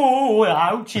 oh,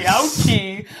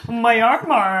 ouchie, my arm,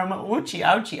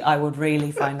 ouchie. I would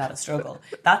really find that a struggle.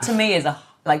 That to me is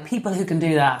like people who can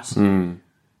do that.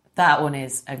 That one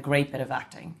is a great bit of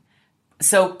acting.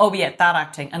 So, that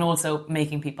acting and also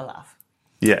making people laugh.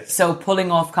 Yes. So pulling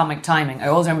off comic timing. I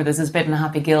always remember there's this bit in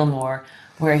Happy Gilmore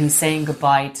where he's saying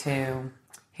goodbye to,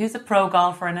 who's the pro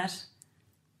golfer in it?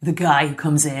 The guy who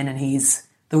comes in and he's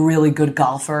the really good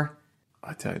golfer.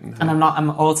 I don't know. And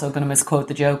I'm also going to misquote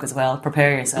the joke as well.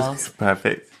 Prepare yourselves.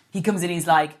 Perfect. He comes in, he's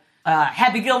like,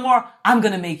 Happy Gilmore, I'm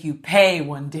going to make you pay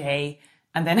one day.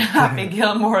 And then Happy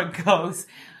Gilmore goes,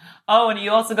 oh, and you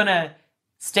also going to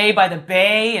stay by the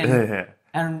bay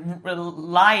and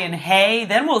lie in hay?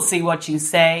 Then we'll see what you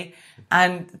say.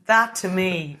 And that to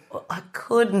me, I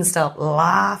couldn't stop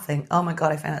laughing. Oh my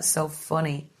God, I found that so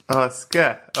funny.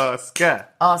 Oscar for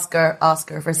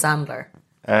Sandler.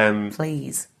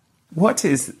 Please. What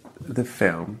is the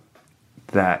film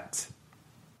that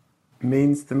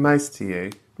means the most to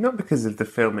you? Not because of the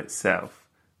film itself,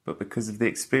 but because of the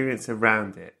experience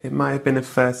around it. It might have been a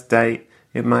first date.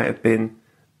 It might have been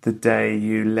the day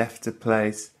you left a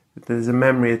place. There's a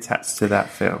memory attached to that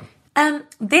film.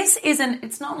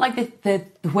 It's not like the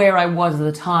where I was at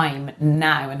the time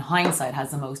now, in hindsight,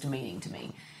 has the most meaning to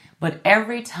me. But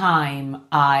every time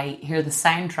I hear the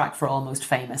soundtrack for Almost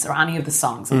Famous, or any of the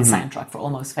songs on the soundtrack for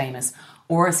Almost Famous,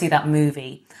 or see that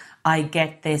movie, I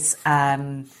get this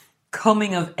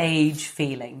coming of age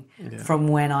feeling from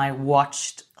when I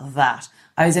watched that.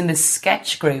 I was in this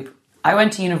sketch group. I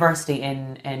went to university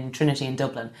in Trinity in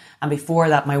Dublin, and before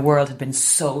that my world had been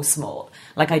so small.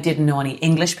 Like I didn't know any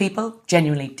English people,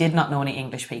 genuinely did not know any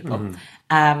English people.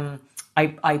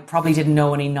 I probably didn't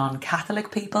know any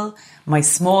non-Catholic people. My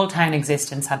small town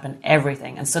existence had been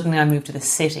everything. And suddenly I moved to the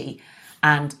city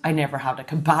and I never had a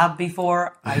kebab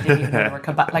before. I didn't even know there were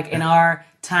kebab. Like in our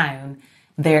town,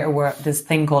 there were this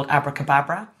thing called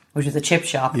Abracababra, which was a chip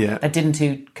shop that didn't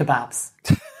do kebabs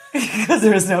because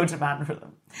there was no demand for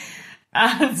them.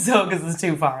 And so, because it's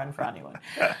too foreign for anyone.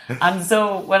 And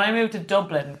so, when I moved to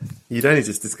Dublin... You'd only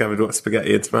just discovered what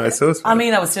spaghetti and tomato sauce was. I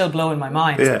mean, that was still blowing my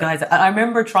mind. Yeah. So guys, I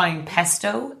remember trying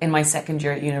pesto in my second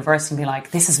year at university and being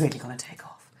like, this is really going to take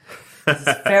off. This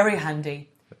is very handy.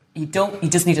 You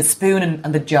just need a spoon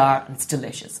and the jar, and it's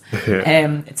delicious.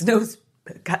 It's no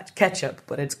ketchup,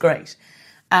 but it's great.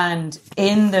 And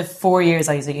in the 4 years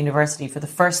I was at university, for the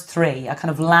first 3, I kind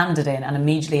of landed in and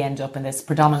immediately ended up in this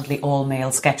predominantly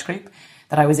all-male sketch group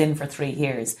that I was in for 3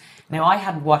 years. Now, I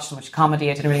hadn't watched so much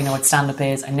comedy. I didn't really know what stand-up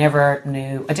is. I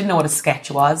didn't know what a sketch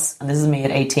was. And this is me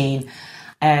at 18.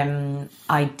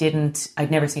 I'd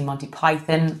never seen Monty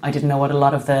Python. I didn't know what a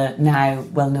lot of the now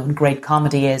well-known great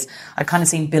comedy is. I'd kind of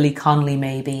seen Billy Connolly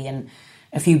maybe, and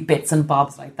a few bits and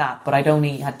bobs like that, but I'd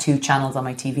only had 2 channels on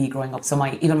my TV growing up, so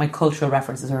even my cultural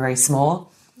references were very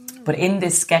small. But in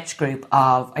this sketch group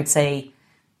of, I'd say,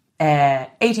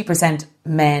 80%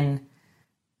 men,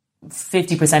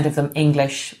 50% of them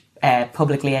English,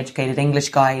 publicly educated English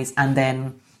guys, and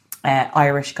then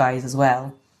Irish guys as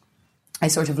well, I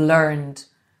sort of learned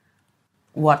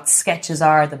what sketches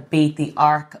are, the beat, the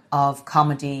arc of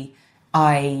comedy.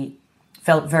 I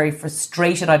felt very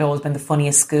frustrated. I'd always been the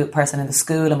funniest person in the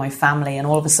school and my family, and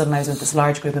all of a sudden I was with this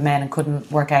large group of men and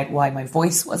couldn't work out why my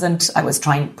voice wasn't. I was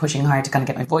pushing hard to kind of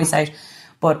get my voice out,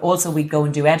 But also we'd go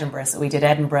and do Edinburgh. So we did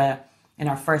Edinburgh in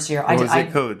our first year. What was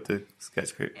it called, the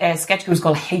sketch group? Sketch group was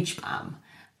called HBAM.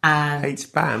 And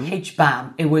HBAM?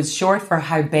 HBAM. It was short for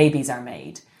How Babies Are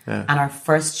Made. Yeah. And our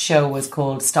first show was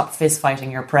called Stop Fist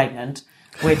Fighting, You're Pregnant,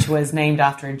 which was named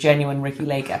after a genuine Ricky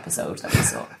Lake episode that we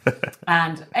saw.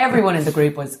 And everyone in the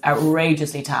group was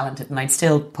outrageously talented, and I'd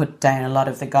still put down a lot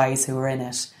of the guys who were in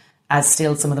it as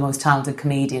still some of the most talented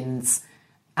comedians.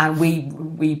 And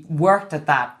we worked at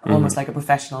that almost like a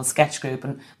professional sketch group.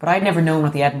 But I'd never known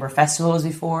what the Edinburgh Festival was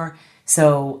before.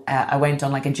 So I went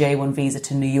on like a J1 visa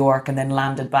to New York and then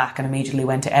landed back and immediately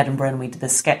went to Edinburgh, and we did the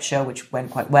sketch show, which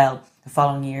went quite well. The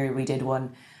following year we did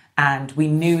one, and we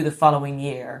knew the following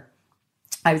year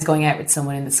I was going out with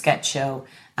someone in the sketch show,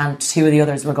 and two of the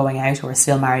others were going out who are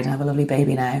still married and have a lovely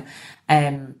baby now.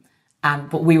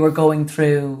 But we were going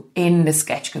through in the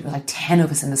sketch group, like 10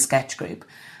 of us in the sketch group.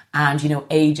 And, you know,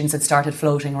 agents had started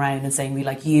floating around and saying, we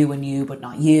like you and you, but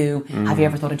not you. Have you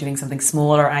ever thought of doing something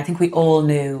smaller? And I think we all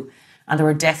knew. And there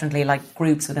were definitely like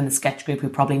groups within the sketch group who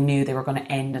probably knew they were going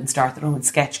to end and start their own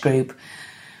sketch group.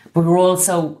 But we were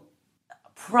also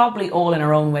probably all in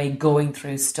our own way going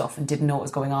through stuff and didn't know what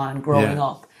was going on and growing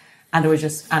up. And there was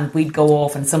just, and we'd go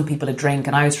off, and some people would drink,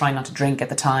 and I was trying not to drink at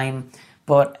the time.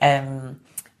 But, and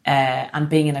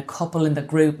being in a couple in the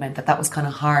group meant that was kind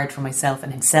of hard for myself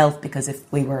and himself, because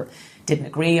if we didn't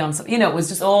agree on something, you know, it was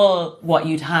just all what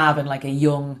you'd have in like a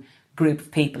young group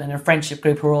of people in a friendship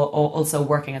group who were all also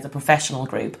working as a professional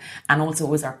group. And also it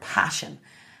was our passion.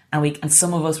 And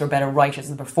some of us were better writers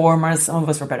than performers. Some of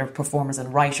us were better performers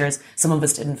than writers. Some of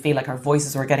us didn't feel like our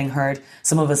voices were getting heard.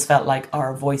 Some of us felt like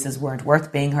our voices weren't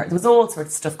worth being heard. There was all sorts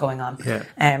of stuff going on. Yeah.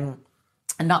 And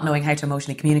not knowing how to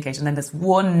emotionally communicate. And then this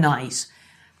one night,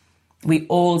 we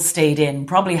all stayed in,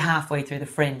 probably halfway through the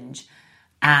Fringe.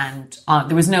 And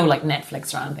there was no like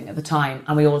Netflix or anything at the time.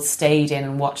 And we all stayed in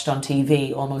and watched on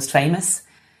TV Almost Famous.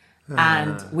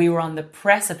 And we were on the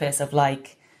precipice of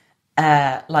like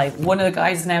one of the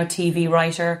guys is now a TV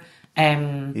writer.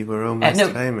 You were almost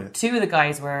famous. Two of the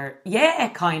guys were,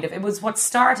 kind of. It was what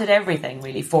started everything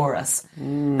really for us.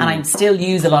 And I still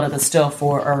use a lot of the stuff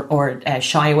or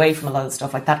shy away from a lot of the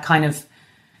stuff. Like that kind of,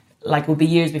 like would be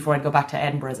years before I'd go back to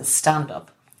Edinburgh as a stand-up.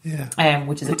 Yeah.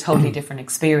 Which is a totally different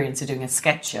experience to doing a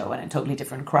sketch show and a totally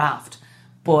different craft.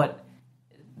 But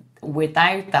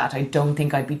without that, I don't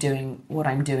think I'd be doing what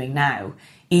I'm doing now.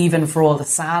 Even for all the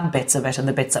sad bits of it and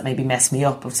the bits that maybe mess me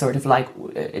up of sort of like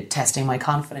testing my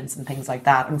confidence and things like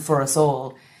that. And for us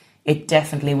all, it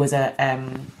definitely was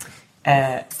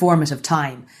a formative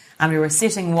time. And we were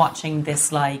sitting watching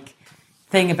this like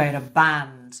thing about a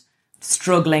band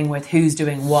struggling with who's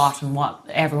doing what and what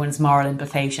everyone's moral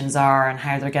implications are and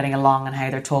how they're getting along and how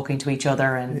they're talking to each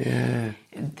other. And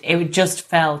it just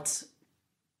felt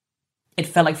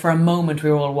like for a moment we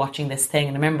were all watching this thing.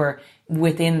 And I remember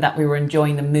within that we were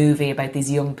enjoying the movie about these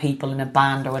young people in a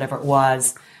band or whatever it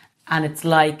was. And it's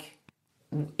like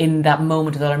in that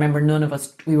moment that I remember none of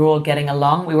us, we were all getting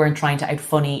along. We weren't trying to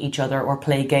out-funny each other or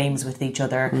play games with each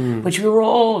other, which we were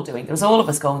all doing. There was all of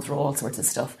us going through all sorts of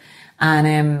stuff.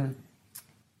 And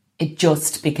it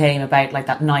just became about like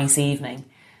that nice evening.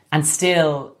 And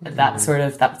still that sort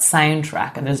of that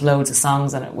soundtrack, and there's loads of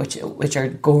songs in it which are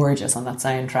gorgeous on that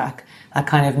soundtrack. That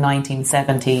kind of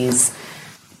 1970s.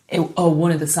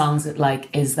 One of the songs that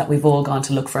like is that we've all gone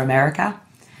to look for America.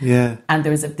 Yeah. And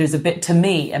there's a bit, to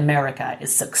me, America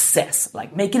is success.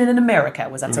 Like making it in America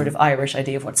was that sort of Irish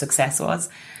idea of what success was.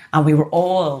 And we were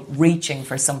all reaching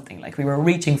for something. Like we were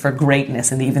reaching for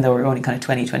greatness, and even though we were only kind of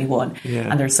 20, 21. Yeah.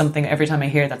 And there's something every time I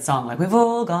hear that song, like we've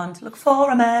all gone to look for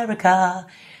America.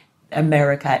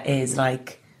 America is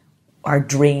like our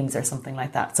dreams or something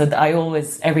like that. So I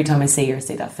always, every time I see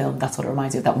that film, that's what it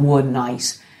reminds me of, that one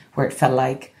night where it felt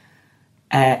like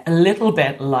a little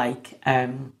bit like,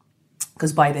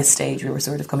 because by this stage we were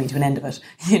sort of coming to an end of it,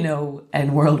 you know,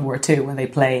 in World War II when they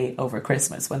play over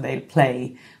Christmas, when they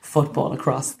play football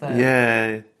across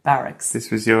the barracks. This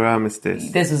was your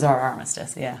armistice. This was our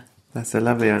armistice, yeah. That's a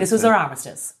lovely answer. This was our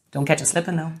armistice. Don't catch us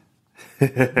slipping though.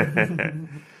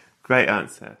 Great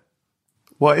answer.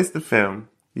 What is the film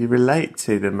you relate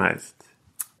to the most?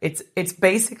 It's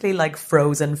basically like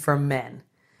Frozen for men.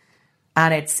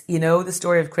 And it's, you know, the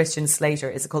story of Christian Slater.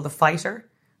 Is it called The Fighter?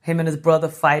 Him and his brother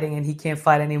fighting and he can't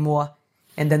fight anymore.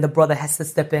 And then the brother has to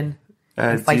step in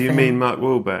and fight for him. Do you mean Mark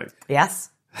Wahlberg? Yes.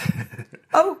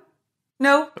 Oh,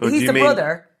 no. He's the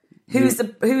brother. Who's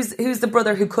the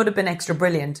brother who could have been extra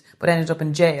brilliant but ended up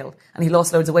in jail and he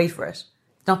lost loads of weight for it.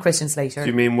 Not Christian Slater. Do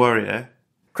you mean Warrior?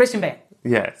 Christian Bale.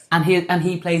 Yes. And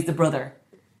he plays the brother.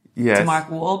 Yes. To Mark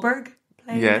Wahlberg.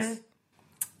 Yes.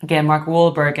 Again, Mark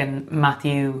Wahlberg and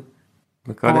Matthew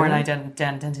Born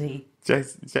Identity.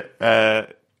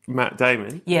 Matt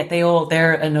Damon. Yeah,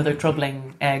 they're another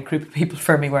troubling group of people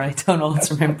for me where I don't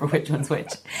always remember which one's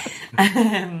which.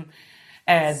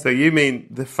 So you mean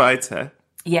The Fighter?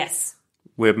 Yes.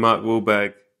 With Mark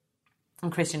Wahlberg.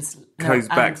 And Christian... Goes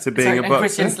back to being a boxer. And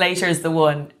Christian Slater is the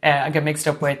one I get mixed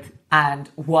up with. And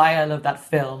why I love that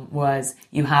film was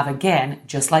you have, again,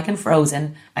 just like in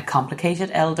Frozen, a complicated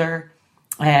elder...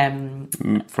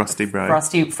 Frosty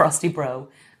bro.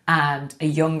 And a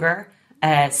younger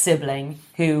sibling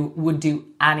who would do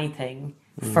anything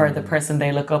for the person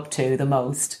they look up to the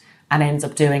most and ends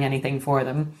up doing anything for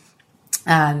them.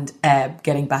 And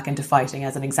getting back into fighting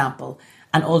as an example.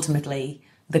 And ultimately,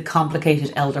 the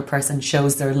complicated elder person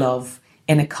shows their love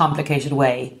in a complicated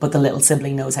way, but the little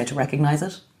sibling knows how to recognise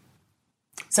it.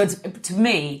 So to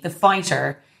me, The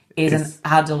Fighter is an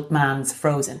adult man's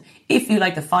Frozen. If you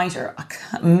like The Fighter,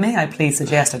 may I please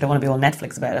suggest, I don't want to be all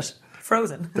Netflix about it,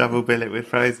 Frozen. Double bill it with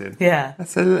Frozen. Yeah.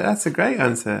 That's a great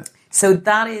answer. So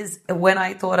that is, when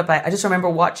I thought about, I just remember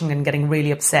watching and getting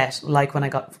really upset, like when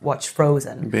I watched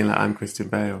Frozen. Being like, I'm Christian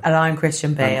Bale. And I'm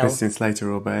Christian Bale. I'm Christian Slater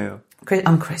or Bale.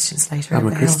 I'm Christian Slater I'm or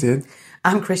a Bale. Christian.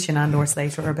 I'm Christian and or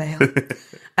Slater or Bale.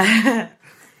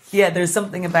 Yeah, there's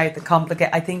something about the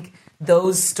I think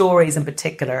those stories in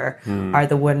particular are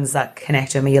the ones that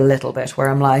connect with me a little bit, where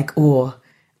I'm like, oh,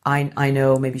 I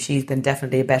know maybe she's been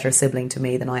definitely a better sibling to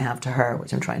me than I have to her,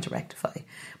 which I'm trying to rectify.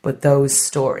 But those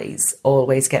stories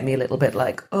always get me a little bit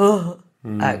like, oh,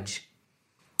 ouch.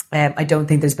 I don't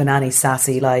think there's been any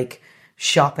sassy, like,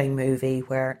 shopping movie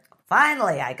where,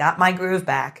 finally, I got my groove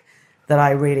back, that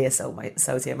I really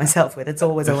associate myself with. It's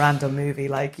always a random movie,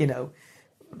 like, you know,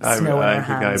 Snow in Her Hands.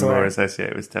 I think I more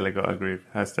associate with Stella Got a Groove.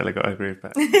 How Stella Got a Groove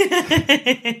back.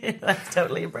 That's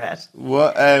totally Brett.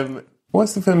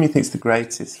 What's the film you think's the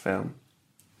greatest film?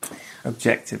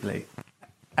 Objectively.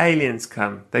 Aliens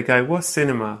come. They go, what's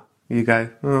cinema? You go,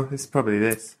 oh, it's probably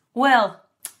this. Well,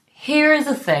 here's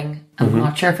the thing. I'm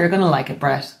not sure if you're going to like it,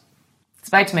 Brett. It's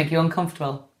about to make you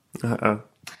uncomfortable. Uh-oh.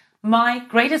 My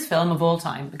greatest film of all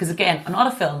time, because again, I'm not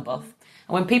a film buff.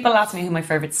 And when people ask me who my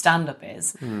favourite stand-up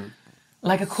is,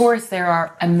 like, of course, there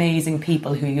are amazing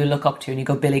people who you look up to and you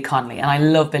go, Billy Connolly. And I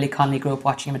love Billy Connolly, grew up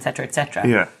watching him, etc., etc.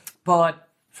 Yeah. But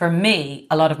for me,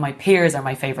 a lot of my peers are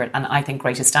my favourite and I think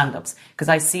greatest stand-ups, because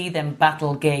I see them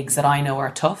battle gigs that I know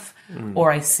are tough,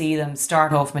 or I see them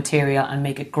start off material and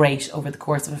make it great over the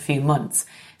course of a few months.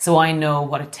 So I know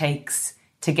what it takes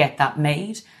to get that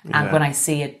made. And when I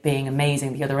see it being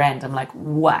amazing the other end, I'm like,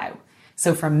 wow.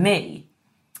 So for me,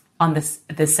 on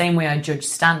the same way I judge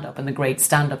stand-up and the great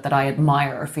stand-up that I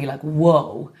admire or feel like,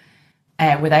 whoa,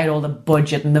 without all the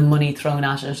budget and the money thrown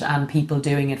at it and people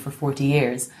doing it for 40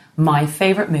 years, my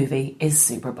favourite movie is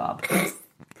Super Bob.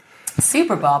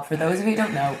 Super Bob, for those of you who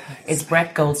don't know, is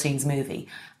Brett Goldstein's movie.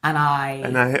 And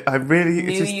I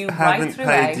really just haven't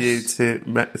paid you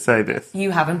to say this.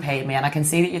 You haven't paid me, and I can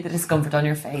see the discomfort on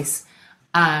your face.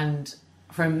 And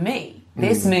for me,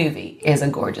 this movie is a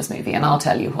gorgeous movie, and I'll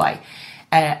tell you why.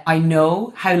 I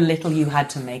know how little you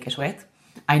had to make it with.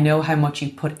 I know how much you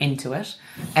put into it.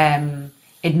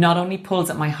 It not only pulls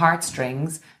at my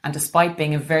heartstrings, and despite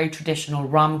being a very traditional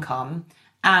rom-com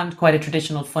and quite a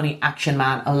traditional funny action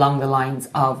man along the lines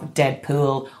of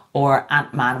Deadpool or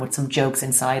Ant-Man with some jokes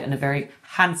inside and a very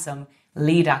handsome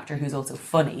lead actor who's also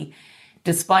funny,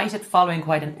 despite it following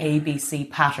quite an ABC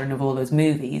pattern of all those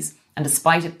movies, and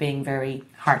despite it being very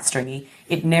heartstringy,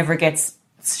 it never gets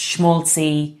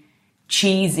schmaltzy,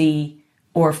 cheesy,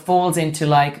 or falls into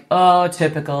like, oh,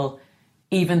 typical,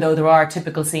 even though there are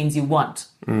typical scenes you want.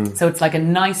 So it's like a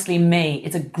nicely made,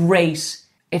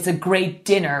 it's a great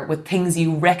dinner with things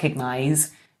you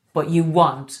recognise, but you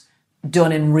want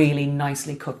done in really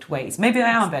nicely cooked ways. Maybe I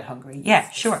am a bit hungry. Yeah,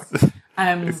 sure.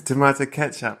 It's tomato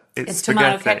ketchup. It's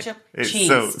tomato ketchup, it's cheese,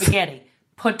 sauce. spaghetti,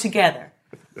 put together.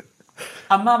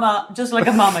 Just like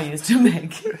a mama used to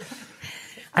make.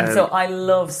 And so I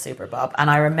love Super Bob. And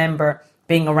I remember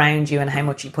being around you and how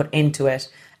much you put into it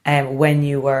when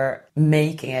you were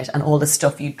making it, and all the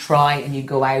stuff you try, and you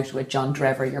go out with John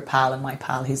Drever, your pal, and my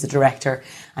pal, who's the director,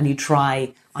 and you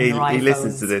try on your iPhones. He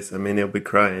listens to this. I mean, he'll be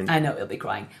crying. I know he'll be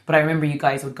crying. But I remember you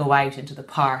guys would go out into the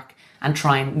park and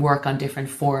try and work on different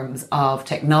forms of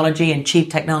technology and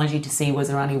cheap technology to see was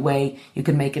there any way you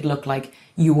could make it look like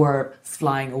you were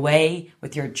flying away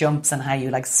with your jumps and how you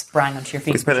like sprang onto your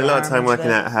feet. We spent a lot of time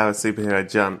working out how a superhero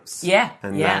jumps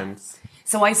and lands.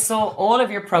 So I saw all of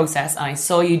your process and I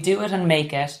saw you do it and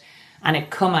make it and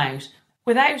it come out.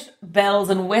 Without bells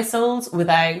and whistles,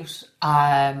 without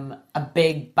a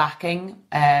big backing,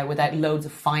 without loads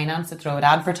of finance to throw at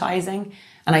advertising.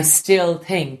 And I still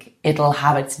think it'll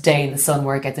have its day in the sun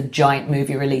where it gets a giant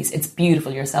movie release. It's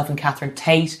beautiful. Yourself and Catherine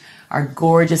Tate are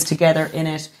gorgeous together in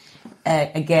it.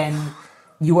 Again,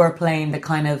 you are playing the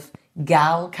kind of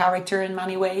gal character in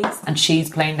many ways, and she's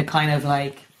playing the kind of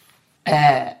like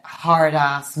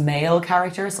hard-ass male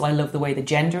character. So I love the way the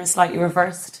gender is slightly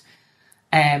reversed.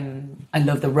 I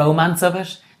love the romance of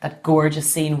it. That gorgeous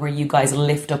scene where you guys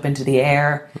lift up into the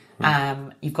air.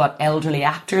 You've got elderly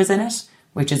actors in it,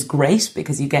 which is great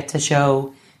because you get to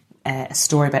show a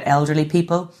story about elderly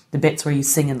people. The bits where you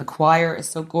sing in the choir is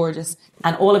so gorgeous.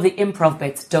 And all of the improv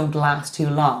bits don't last too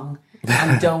long.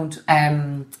 And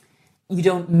you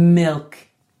don't milk.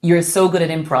 You're so good at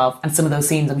improv, and some of those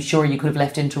scenes I'm sure you could have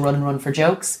left in to run and run for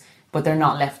jokes, but they're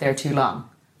not left there too long,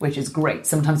 which is great.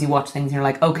 Sometimes you watch things and you're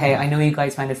like, okay, I know you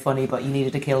guys find it funny, but you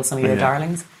needed to kill some of your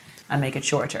darlings and make it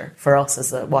shorter for us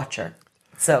as a watcher.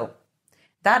 So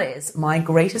that is my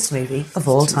greatest movie of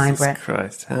all time, Brett.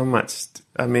 Christ, how much...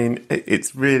 I mean,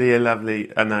 it's really a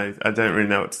lovely... I know, I don't really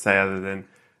know what to say other than...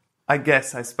 I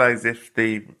suppose if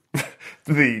the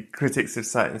the critics of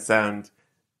Sight and Sound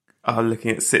are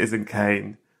looking at Citizen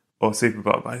Kane or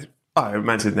Superbot, I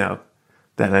imagine they'll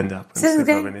end up...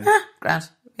 Citizen Kane? Grant,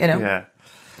 you know. Yeah.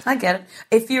 I get it.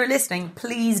 If you're listening,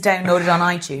 please download it on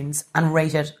iTunes and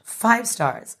rate it 5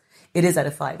 stars. It is out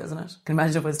of 5, isn't it? Can you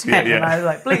imagine if it was 10 and I was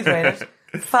like, please rate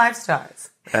it 5 stars.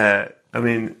 I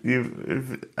mean,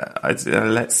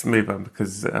 let's move on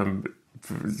because I'm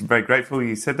very grateful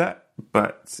you said that,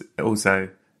 but also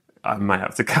I might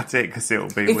have to cut it because it'll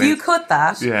be If weird. you cut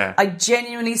that, I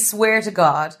genuinely swear to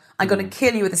God, I'm going to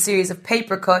kill you with a series of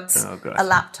paper cuts, a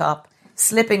laptop,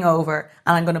 slipping over,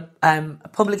 and I'm going to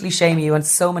publicly shame you on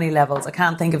so many levels. I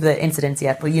can't think of the incidents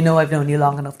yet, but you know I've known you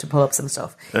long enough to pull up some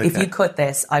stuff. Okay. If you cut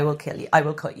this, I will kill you. I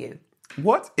will cut you.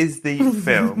 What is the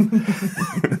film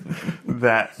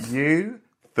that you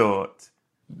thought,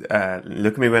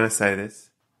 look at me when I say this,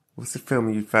 what's the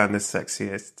film you found the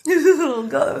sexiest? Oh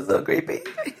God, that was so creepy.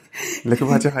 Look at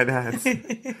my giant hands.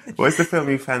 What's the film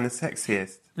you found the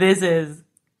sexiest? This is...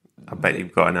 I bet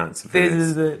you've got an answer for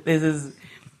this. This is...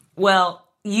 Well,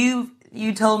 you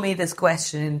told me this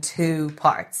question in 2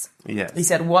 parts. Yes. You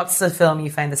said, what's the film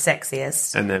you found the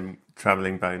sexiest? And then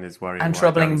Troubling Boners, Worrying And White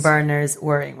Troubling Dogs. Burners,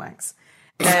 Worrying Wanks.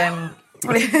 That's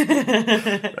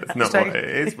not what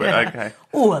it is, but okay.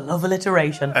 Oh, I love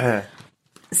alliteration.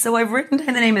 So I've written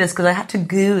down the name of this because I had to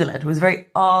Google it. It was very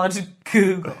odd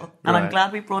Google. And I'm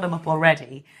glad we brought him up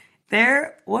already.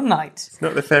 There, one night... It's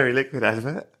not the Fairy Liquid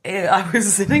advert. I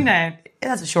was sitting down...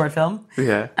 That's a short film.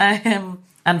 Yeah.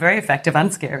 And very effective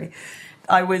and scary.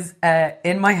 I was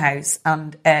in my house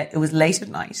and it was late at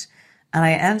night and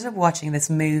I ended up watching this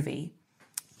movie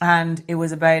and it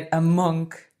was about a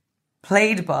monk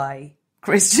played by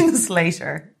Christian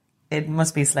Slater. It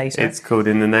must be Slater. It's called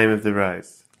In the Name of the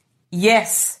Rose.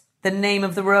 Yes, The Name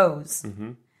of the Rose.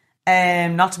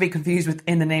 Mm-hmm. Not to be confused with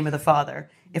In the Name of the Father.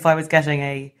 If I was getting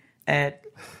a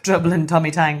Trouble in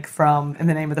Tommy Tank from In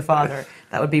the Name of the Father,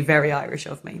 that would be very Irish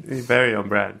of me. Very on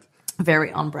brand.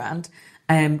 Very on brand.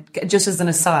 Just as an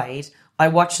aside, I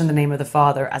watched In the Name of the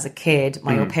Father as a kid.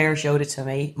 My au pair showed it to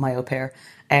me. Our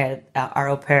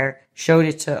au pair showed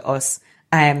it to us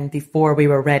before we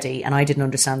were ready, and I didn't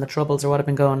understand the troubles or what had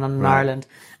been going on in Ireland.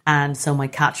 And so my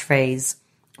catchphrase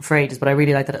for ages, but I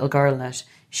really like that little girl in it.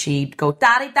 She'd go,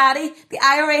 "Daddy, Daddy, the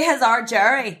IRA has our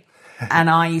jury." And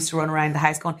I used to run around the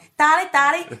house going, "Daddy,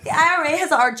 Daddy, the IRA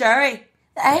has our jury.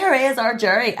 The IRA is our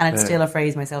jury." And it's still a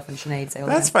phrase myself and Sinead say all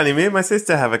the That's time. funny. Me and my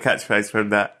sister have a catchphrase from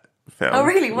that film. Oh,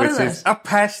 really? What is which it? I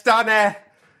pissed on it.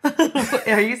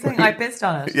 Are you saying I pissed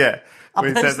on it? Yeah.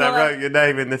 When he says, "I wrote your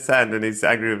name in the sand," and he's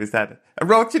angry with his dad. "I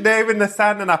wrote your name in the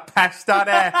sand and I pissed on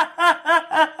it.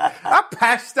 I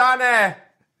pissed on it."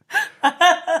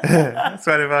 That's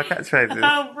one of our catchphrases.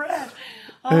 Oh, Brett.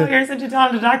 Oh, you're such a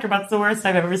talented actor. That's the worst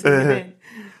I've ever seen you in.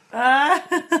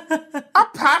 I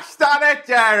passed on it,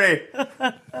 Jerry.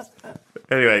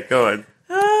 Anyway, go on.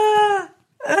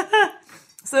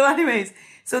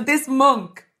 So this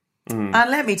monk, and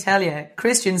let me tell you,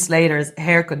 Christian Slater's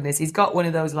haircut in this, he's got one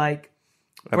of those like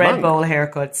bread bowl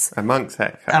haircuts. A monk's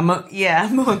haircut. A monk,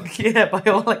 by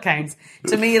all accounts.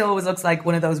 To me, it always looks like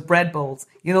one of those bread bowls.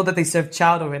 You know that they serve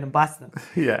chowder in Boston.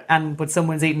 Yeah. But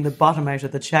someone's eaten the bottom out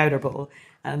of the chowder bowl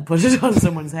and put it on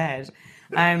someone's head.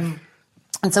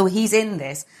 And so he's in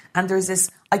this, and there's this.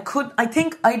 I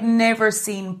think I'd never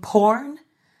seen porn,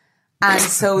 and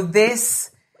so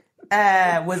this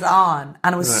was on,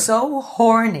 and it was so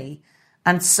horny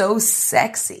and so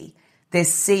sexy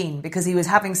this scene because he was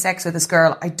having sex with this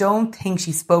girl. I don't think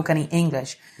she spoke any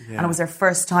English. Yeah. And it was their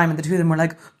first time, and the two of them were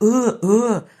like,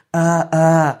 And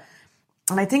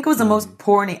I think it was the most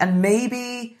porny, and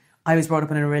maybe I was brought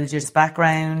up in a religious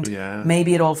background. Yeah.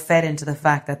 Maybe it all fed into the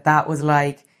fact that was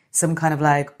like some kind of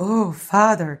like, oh,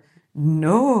 Father,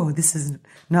 no, this is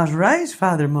not right,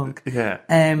 Father Monk. Yeah.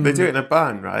 They do it in a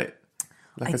barn, right?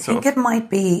 Like I think it might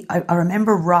be, I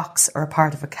remember rocks are a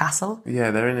part of a castle.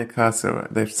 Yeah, they're in a castle.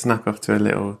 They've snuck off to a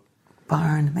little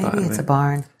barn. Maybe it's a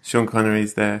barn. Sean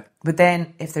Connery's there. But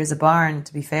then, if there's a barn,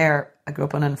 to be fair, I grew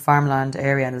up in a farmland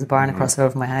area and there's a barn across the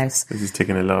road from my house. This is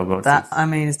ticking a lot of boxes.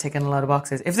 It's ticking a lot of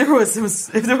boxes. If there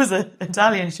was an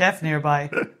Italian chef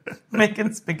nearby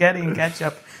making spaghetti and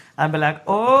ketchup, I'd be like,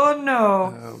 oh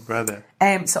no. Oh, brother.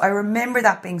 So I remember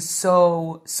that being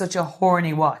such a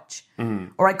horny watch.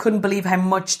 Or I couldn't believe how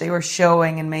much they were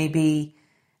showing and maybe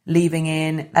leaving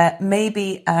in.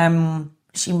 Maybe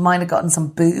she might have gotten some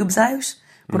boobs out,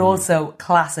 but also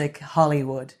classic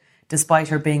Hollywood. Despite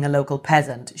her being a local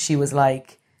peasant, she was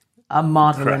like a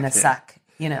model in a sack,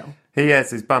 you know. He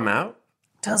has his bum out.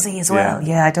 Does he as well?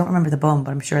 Yeah, I don't remember the bum,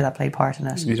 but I'm sure that played part in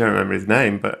it. You don't remember his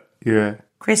name, but yeah.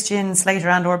 Christian Slater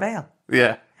and or Bale.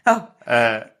 Yeah. Oh.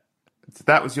 So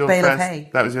that was your Bale first. O'Hay.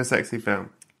 That was your sexy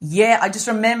film. Yeah, I just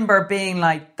remember being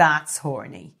like, "That's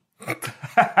horny," and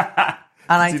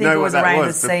I think it was around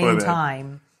the same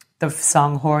time the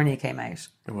song "Horny" came out.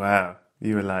 Wow,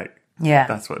 you were like, "Yeah,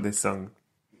 that's what this song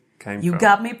came from." You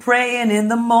got me praying in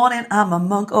the morning. I'm a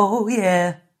monk. Oh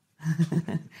yeah.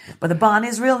 But the barn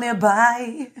is real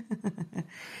nearby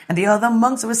and the other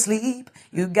monks are asleep.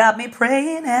 You got me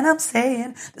praying and I'm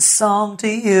saying the song to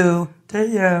you, to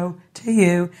you, to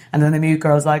you. And then the mute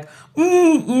girl's like,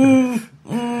 pestare,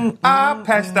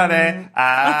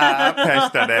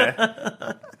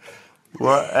 pestare.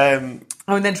 What? And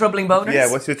then troubling boners. Yeah,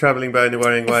 what's your troubling boner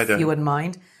worrying wider? If you wouldn't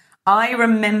mind. I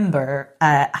remember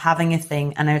having a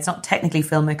thing, and it's not technically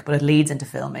filmic, but it leads into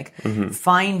filmic,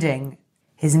 finding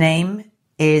his name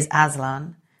is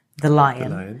Aslan, the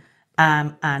lion.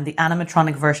 And the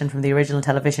animatronic version from the original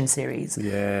television series.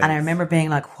 Yes. And I remember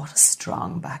being like, what a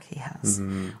strong back he has.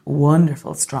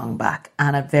 Wonderful strong back.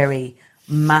 And a very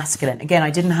masculine. Again,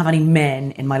 I didn't have any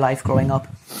men in my life growing up.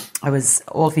 I was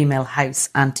all-female house,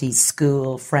 aunties,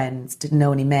 school, friends, didn't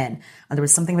know any men. And there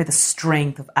was something about the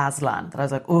strength of Aslan that I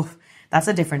was like, oh, that's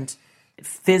a different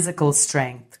physical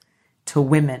strength to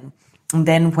women. And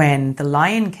then when The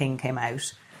Lion King came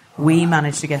out, we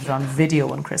managed to get it on video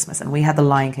on Christmas, and we had The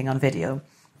Lion King on video.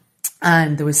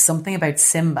 And there was something about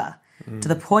Simba to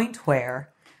the point where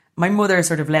my mother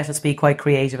sort of let us be quite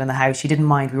creative in the house. She didn't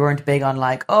mind. We weren't big on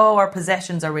like, oh, our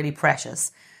possessions are really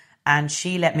precious. And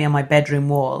she let me on my bedroom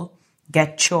wall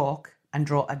get chalk and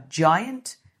draw a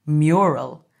giant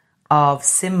mural of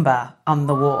Simba on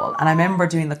the wall. And I remember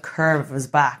doing the curve of his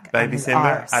back. Baby his Simba?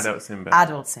 arse. Adult Simba?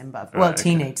 Adult Simba. Right, well,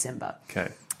 teenage Simba. Okay.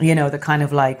 You know, the kind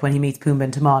of like when he meets Pumbaa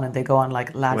and Timon and they go on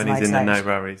like lads' when nights out. he's in the no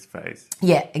worries phase.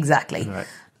 Yeah, exactly. Right.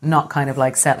 Not kind of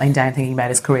like settling down thinking about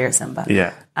his career Simba.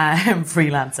 Yeah.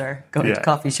 Freelancer, going to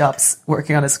coffee shops,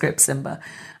 working on a script Simba.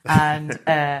 And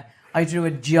I drew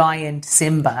a giant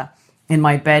Simba in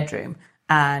my bedroom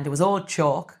and it was all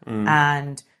chalk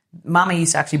and Mama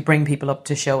used to actually bring people up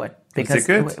to show it because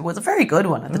it was a very good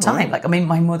one at the time. Wow. Like, I mean,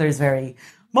 my mother's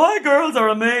my girls are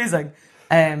amazing.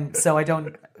 So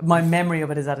my memory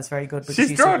of it is that it's very good. But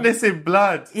she's drawn this in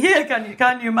blood. Yeah,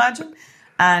 can you imagine?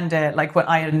 And like when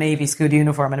I had a Navy school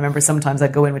uniform, and I remember sometimes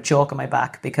I'd go in with chalk on my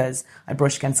back because I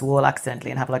brushed against the wall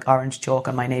accidentally and have like orange chalk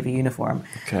on my Navy uniform.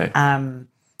 Okay.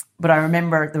 But I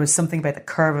remember there was something about the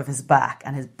curve of his back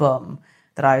and his bum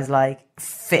that I was like,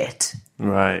 fit.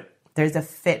 Right. There's a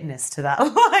fitness to that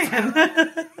lion.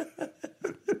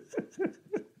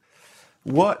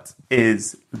 What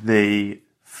is the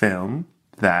film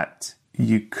that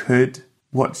you could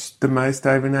watch the most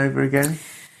over and over again?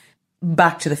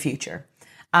 Back to the Future.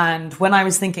 And when I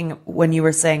was thinking, when you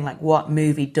were saying like what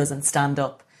movie doesn't stand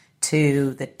up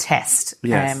to the test,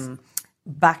 yes.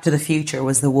 Back to the Future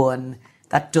was the one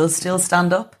that does still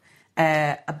stand up.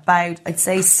 About, I'd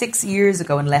say 6 years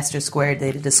ago in Leicester Square,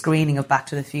 they did a screening of Back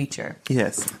to the Future.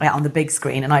 Yes. On the big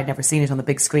screen, and I'd never seen it on the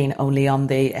big screen, only on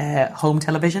the home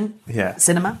television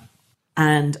cinema.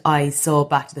 And I saw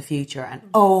Back to the Future, and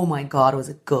oh my God, was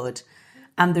it good.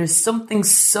 And there's something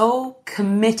so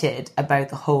committed about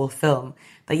the whole film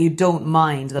that you don't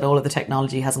mind that all of the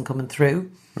technology hasn't come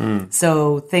through.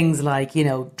 So things like,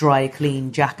 dry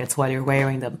clean jackets while you're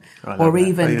wearing them. Or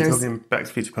even you're talking Back to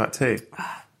the Future Part 2?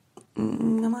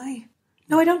 Am I?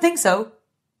 No, I don't think so.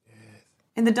 Yes.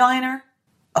 In the diner?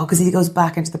 Oh, because he goes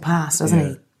back into the past,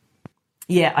 doesn't he?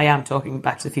 Yeah, I am talking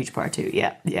Back to the Future Part 2.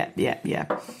 Yeah.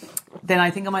 Then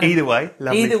I think I might have... Either way,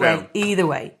 lovely film. Either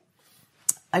way.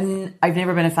 I've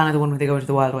never been a fan of the one where they go to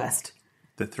the Wild West.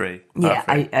 The 3. Yeah,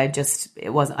 I just, it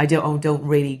wasn't, I don't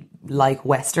really like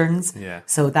Westerns. Yeah.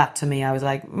 So that to me, I was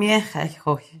like, meh.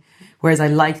 Whereas I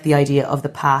like the idea of the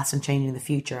past and changing the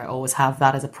future. I always have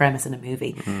that as a premise in a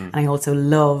movie. And I also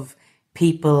love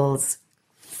people's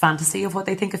fantasy of what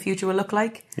they think a future will look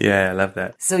like. Yeah, I love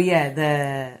that. So yeah,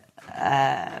 the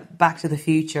Back to the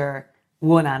Future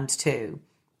 1 and 2,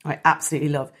 I absolutely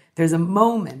love. There's a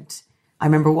moment, I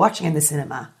remember watching in the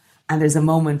cinema, and there's a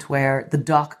moment where the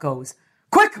doc goes,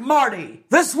 "Quick, Marty,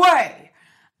 this way!"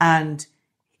 And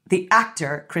the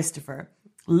actor, Christopher,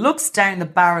 looks down the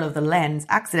barrel of the lens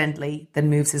accidentally, then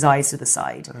moves his eyes to the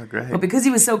side. Oh, great. But because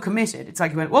he was so committed, it's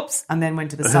like he went, whoops, and then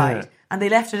went to the side. And they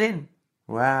left it in.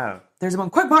 Wow. There's a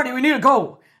moment, "Quick, Marty, we need to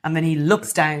go!" And then he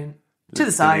looks down to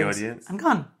the side audience. and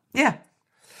gone. Yeah.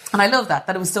 And I love that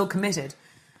it was so committed.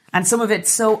 And some of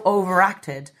it's so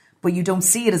overacted, but you don't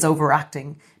see it as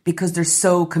overacting because they're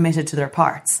so committed to their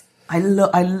parts.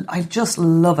 I just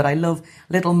love it. I love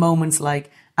little moments like,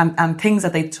 and things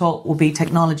that they thought would be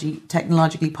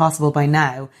technologically possible by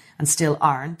now and still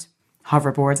aren't.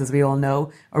 Hoverboards, as we all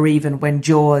know, or even when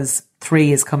Jaws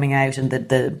 3 is coming out and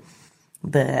the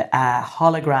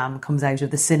hologram comes out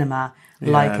of the cinema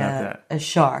like a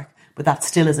shark, but that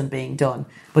still isn't being done.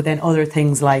 But then other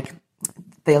things like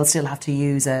they'll still have to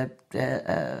use a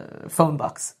phone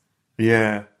box.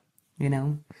 Yeah. You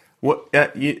know? What?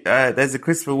 There's a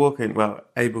Christopher Walken,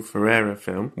 Abel Ferrara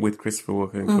film with Christopher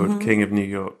Walken called King of New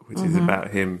York, which is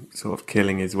about him sort of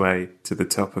killing his way to the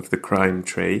top of the crime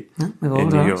tree in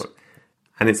New York.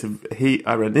 And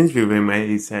I read an interview with him where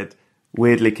he said,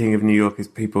 weirdly, King of New York is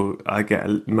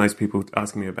most people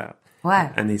asking me about.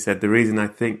 Wow. And he said, the reason I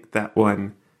think that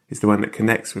one is the one that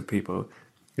connects with people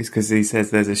is because he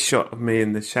says there's a shot of me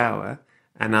in the shower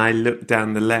and I looked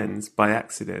down the lens by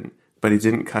accident, but he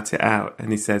didn't cut it out.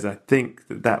 And he says, I think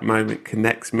that moment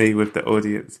connects me with the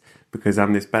audience because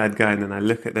I'm this bad guy and then I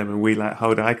look at them and we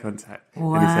hold eye contact.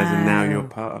 Wow. And he says, and now you're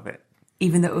part of it.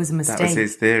 Even though it was a mistake. That was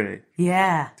his theory.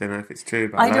 Yeah. Don't know if it's true,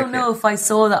 but I don't know if I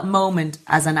saw that moment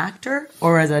as an actor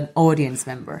or as an audience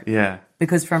member. Yeah.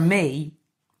 Because for me,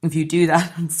 if you do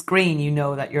that on screen, you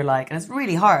know that you're like, and it's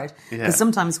really hard. Because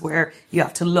sometimes where you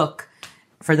have to look,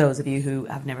 for those of you who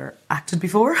have never acted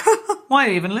before, why are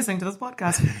you even listening to this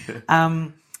podcast?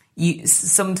 You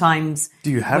sometimes... Do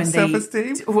you have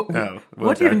self-esteem?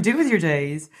 What do you even do with your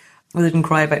days? Other than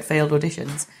cry about failed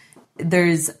auditions.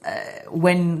 There's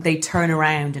when they turn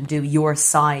around and do your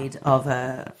side of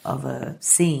a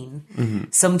scene,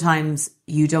 sometimes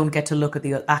you don't get to look at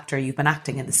the actor you've been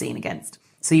acting in the scene against.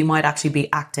 So you might actually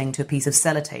be acting to a piece of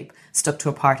sellotape stuck to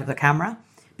a part of the camera,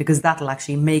 because that'll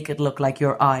actually make it look like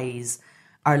your eyes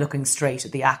are looking straight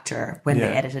at the actor when they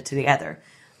edit it together.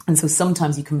 And so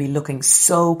sometimes you can be looking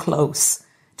so close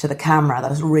to the camera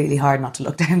that it's really hard not to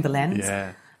look down the lens.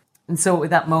 Yeah. And so at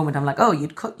that moment, I'm like, oh,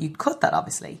 you'd cut that,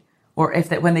 obviously. Or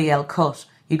when they yell cut,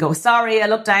 you go, sorry,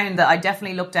 I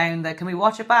definitely looked down can we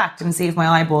watch it back? Didn't see if my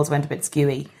eyeballs went a bit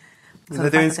skewy. So they're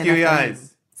doing skewy eyes.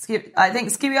 I think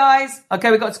skewy eyes. Okay,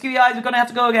 we got skewy eyes. We're going to have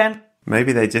to go again.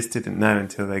 Maybe they just didn't know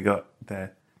until they got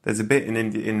there. There's a bit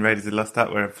in Raiders of the Lost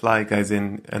Ark where a fly goes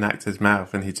in an actor's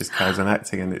mouth and he just carries on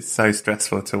acting, and it's so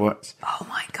stressful to watch. Oh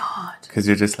my God. Because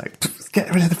you're just like,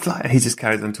 get rid of the fly. He just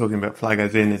carries on talking about fly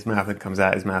goes in his mouth and comes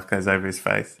out his mouth, goes over his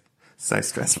face. So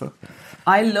stressful.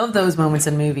 I love those moments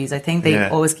in movies. I think they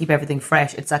always keep everything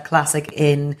fresh. It's that classic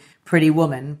in Pretty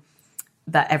Woman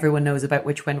that everyone knows about,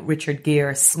 which when Richard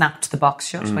Gere snapped the box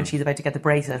shut when she's about to get the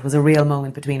bracelet, was a real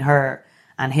moment between her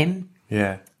and him.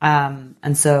 Yeah.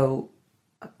 And so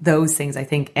those things, I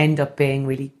think, end up being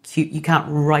really cute. You can't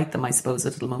write them, I suppose,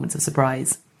 as little moments of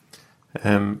surprise.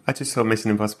 I just saw Mission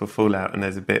Impossible Fallout, and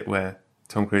there's a bit where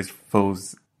Tom Cruise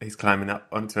falls. He's climbing up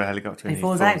onto a helicopter and he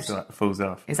falls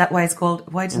off. Is that why it's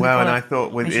called? Why doesn't and it I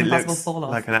thought Mission it Impossible looks Fall Off?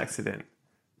 like an accident,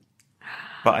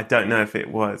 but I don't know if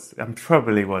it was. I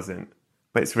probably wasn't.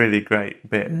 But it's really great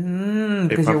bit.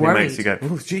 Because it you're worried. Makes you go,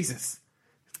 oh Jesus!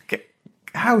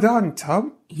 Hold on,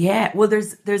 Tom. Yeah, well,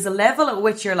 there's a level at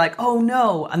which you're like, oh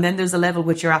no, and then there's a level at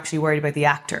which you're actually worried about the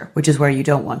actor, which is where you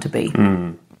don't want to be.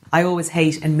 I always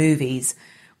hate in movies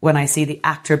when I see the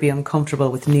actor be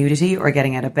uncomfortable with nudity or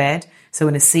getting out of bed. So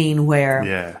in a scene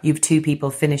where you've two people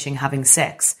finishing having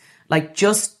sex, like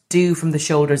just do from the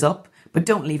shoulders up, but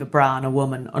don't leave a bra on a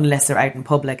woman unless they're out in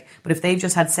public. But if they've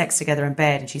just had sex together in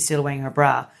bed and she's still wearing her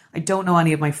bra, I don't know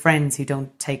any of my friends who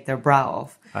don't take their bra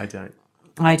off. I don't.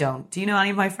 Do you know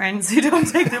any of my friends who don't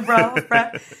take their bra off,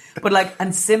 Brett? But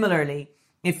and similarly,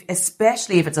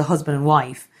 especially if it's a husband and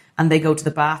wife and they go to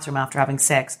the bathroom after having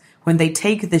sex, when they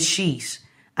take the sheet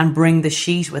and bring the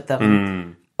sheet with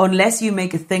them, unless you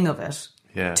make a thing of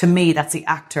it, to me, that's the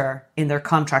actor in their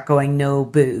contract going, no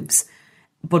boobs.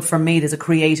 But for me, there's a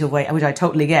creative way, which I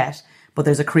totally get, but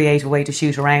there's a creative way to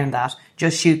shoot around that.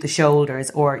 Just shoot the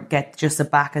shoulders or get just the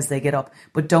back as they get up.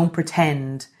 But don't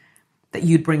pretend that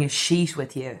you'd bring a sheet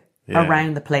with you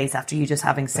around the place after you just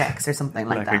having sex or something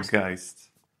like that. Like a ghost.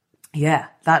 Yeah,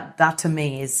 that to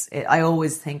me is, I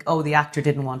always think, oh, the actor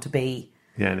didn't want to be.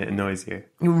 Yeah, and it annoys you. It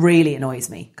really annoys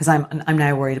me because I'm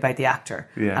now worried about the actor.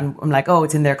 Yeah. And I'm like, oh,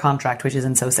 it's in their contract, which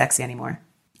isn't so sexy anymore.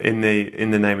 In the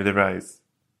Name of the Rose.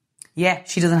 Yeah,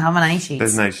 she doesn't have any sheets.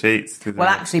 There's no sheets. Well,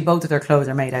 actually, both of their clothes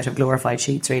are made out of glorified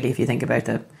sheets, really, if you think about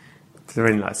it. They're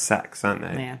in like sacks, aren't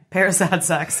they? Yeah, pair of sad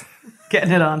sacks.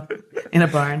 Getting it on in a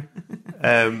barn.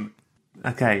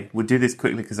 Okay, we'll do this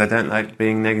quickly because I don't like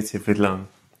being negative with long.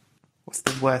 What's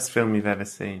the worst film you've ever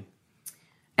seen?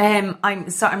 I'm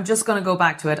just going to go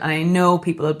back to it, and I know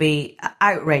people will be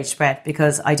outraged, Brett,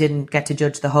 because I didn't get to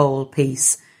judge the whole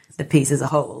piece, the piece as a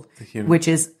whole, which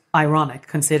is ironic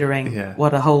considering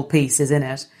what a whole piece is in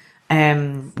it.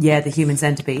 The Human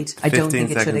Centipede. I don't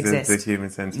think it should exist. The Human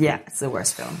Centipede. Yeah, it's the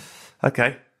worst film.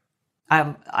 Okay.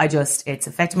 It's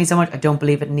affected me so much. I don't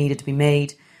believe it needed to be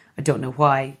made. I don't know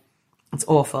why. It's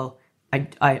awful.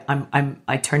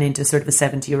 I turn into sort of a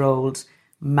 70-year-old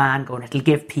man going, it'll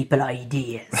give people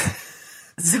ideas.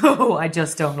 So I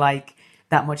just don't like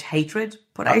that much hatred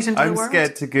put out into the world. I'm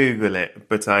scared to Google it,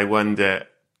 but I wonder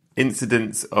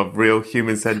incidents of real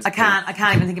human centipedes. I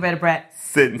can't even think about it, Brett.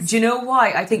 Do you know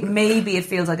why? I think maybe it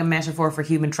feels like a metaphor for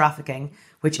human trafficking,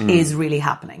 which is really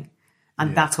happening.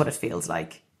 And that's what it feels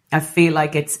like. I feel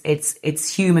like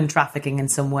it's human trafficking in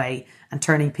some way and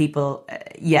turning people,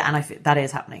 and I feel that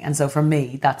is happening. And so for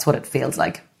me, that's what it feels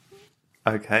like.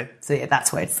 Okay. So yeah,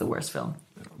 that's why it's the worst film.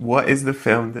 What is the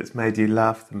film that's made you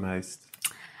laugh the most?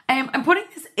 I'm putting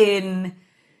this in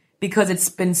because it's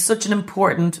been such an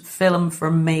important film for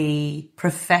me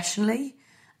professionally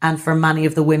and for many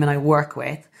of the women I work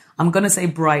with. I'm going to say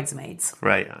Bridesmaids.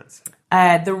 Great answer.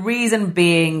 The reason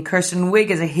being, Kirsten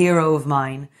Wiig is a hero of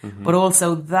mine, but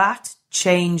also that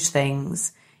changed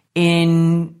things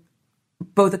in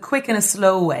both a quick and a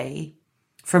slow way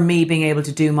for me being able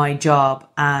to do my job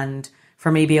and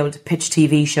for me being able to pitch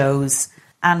TV shows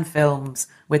and films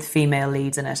with female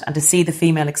leads in it and to see the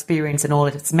female experience in all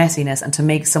of its messiness and to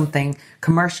make something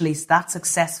commercially that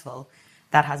successful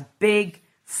that has big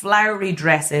flowery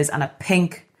dresses and a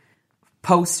pink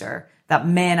poster that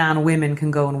men and women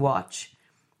can go and watch.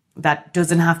 That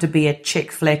doesn't have to be a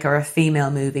chick flick or a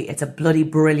female movie. It's a bloody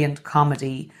brilliant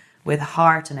comedy with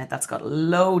heart in it that's got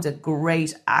loads of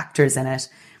great actors in it,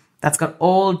 that's got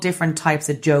all different types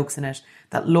of jokes in it,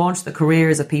 that launched the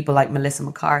careers of people like Melissa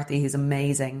McCarthy, who's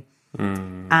amazing,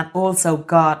 and also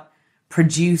got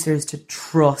producers to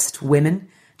trust women,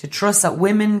 to trust that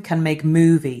women can make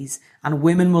movies and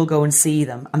women will go and see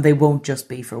them and they won't just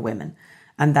be for women.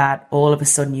 And that all of a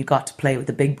sudden you got to play with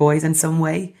the big boys in some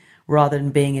way rather than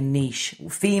being a niche.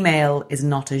 Female is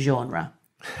not a genre.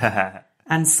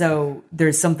 And so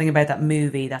there's something about that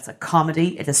movie that's a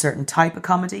comedy. It's a certain type of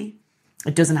comedy.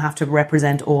 It doesn't have to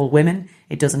represent all women.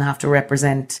 It doesn't have to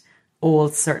represent all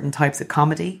certain types of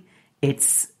comedy.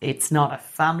 It's not a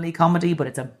family comedy, but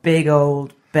it's a big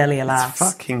old belly of laughs.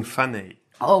 It's fucking funny.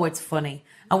 Oh, it's funny.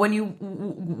 And when you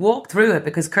walk through it,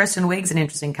 because Kirsten Wiig's an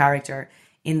interesting character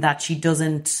in that she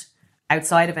doesn't,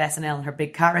 outside of SNL and her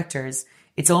big characters,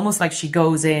 it's almost like she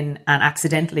goes in and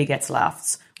accidentally gets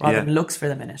laughs rather than looks for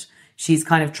them in it. She's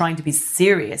kind of trying to be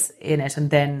serious in it, and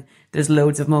then there's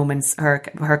loads of moments her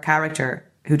character,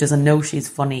 who doesn't know she's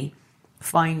funny,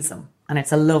 finds them, and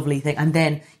it's a lovely thing. And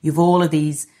then you've all of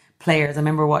these players. I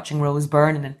remember watching Rose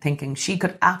Byrne and thinking she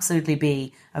could absolutely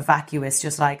be a vacuous,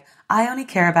 just like, I only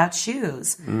care about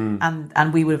shoes.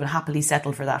 And we would have happily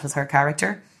settled for that as her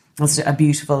character. It's a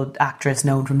beautiful actress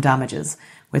known from Damages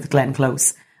with Glenn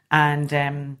Close. And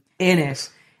in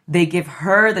it, they give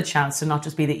her the chance to not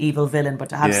just be the evil villain, but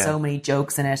to have so many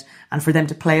jokes in it and for them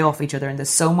to play off each other. And there's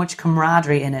so much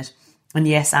camaraderie in it and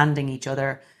yes-anding each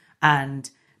other and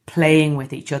playing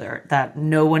with each other that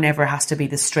no one ever has to be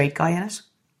the straight guy in it.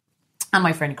 And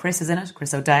my friend Chris is in it,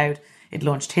 Chris O'Dowd. It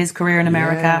launched his career in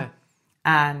America.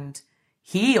 And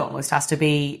he almost has to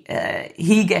be,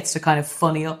 he gets to kind of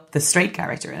funny up the straight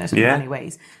character in it in many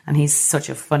ways. And he's such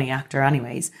a funny actor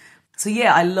anyways. So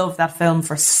yeah, I love that film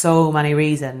for so many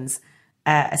reasons,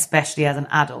 especially as an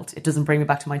adult. It doesn't bring me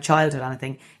back to my childhood or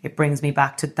anything. It brings me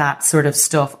back to that sort of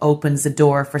stuff, opens the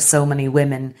door for so many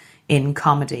women in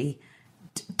comedy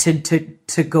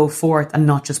to go forth and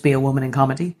not just be a woman in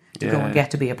comedy, to go and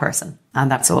get to be a person. And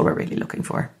that's all we're really looking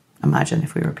for. imagine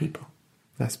if we were people.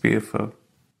 That's beautiful.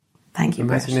 Thank you,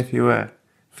 Imagine Brett. if you were.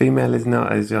 Female is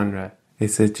not a genre,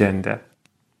 it's a gender.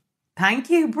 Thank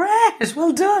you, Brett.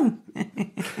 Well done.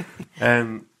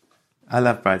 I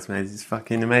love Bridesmaids, it's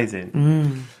fucking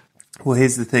amazing. Well,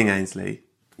 here's the thing, Ainsley.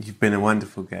 You've been a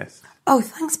wonderful guest. Oh,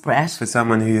 thanks, Brett. For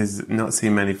someone who has not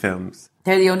seen many films,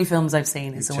 They're the only films I've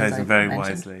seen. you've chosen very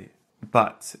wisely.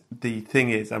 But the thing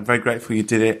is, I'm very grateful you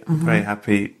did it. Mm-hmm. Very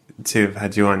happy to have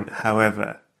had you on.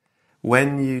 However,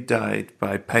 when you died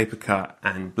by paper cut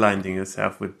and blinding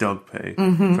yourself with dog poo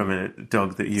from a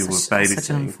dog that you were babysitting, Such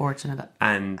an unfortunate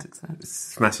and accident.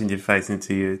 smashing your face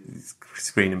into your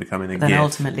screen and becoming a Then gif,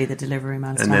 ultimately the delivery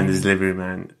man and then the delivery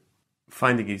man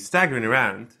finding you staggering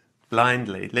around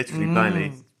blindly, literally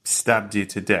blindly, stabbed you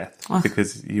to death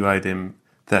because you owed him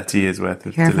 30 years worth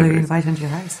of Careful who you deliveries. invite into your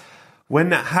house. When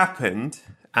that happened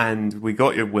and we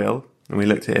got your will and we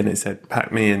looked at it and it said,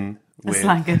 pack me in with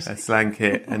slanket. a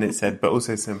slanket, and it said, but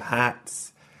also some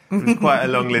hats. It was quite a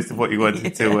long list of what you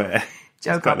wanted to wear.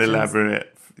 Joke It's quite options.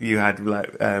 elaborate. You had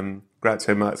like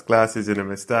Groucho Marx glasses and a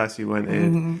moustache you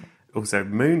wanted. Also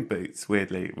moon boots,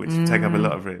 weirdly, which take up a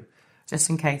lot of room. Just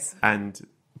in case. And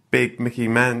big Mickey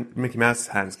Mouse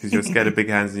hands because you're scared of big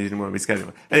hands and you didn't want to be scared of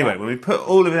them. Anyway, when we put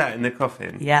all of that in the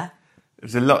coffin, Yeah. there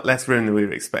was a lot less room than we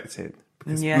were expecting.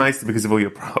 Mostly because of all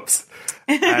your props.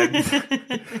 And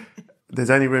there's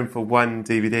only room for one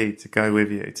DVD to go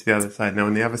with you to the other side. Now,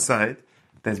 on the other side,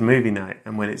 there's movie night.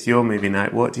 And when it's your movie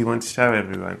night, what do you want to show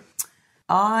everyone?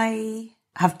 I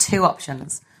have two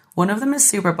options. One of them is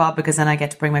Super Bob because then I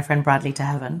get to bring my friend Bradley to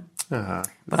heaven.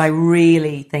 But I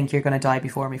really think you're going to die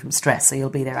before me from stress, so you'll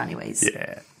be there anyways.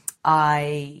 Yeah.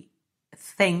 I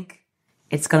think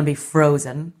it's going to be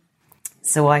Frozen,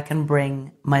 so I can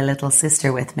bring my little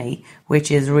sister with me,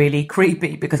 which is really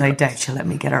creepy because I doubt she'll let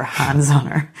me get her hands on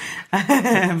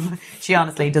her. She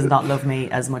honestly does not love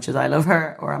me as much as I love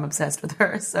her, or I'm obsessed with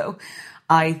her. So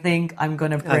I think I'm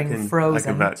going to bring Frozen.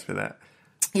 I can vouch for that.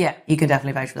 Yeah, you can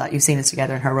definitely vouch for that. You've seen us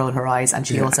together in her roll her eyes, and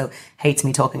she also hates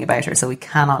me talking about her, so we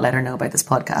cannot let her know about this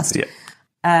podcast.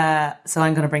 Yeah. So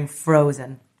I'm going to bring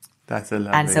Frozen. That's a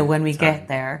lovely And so when we time. get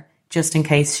there, just in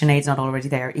case Sinead's not already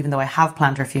there, even though I have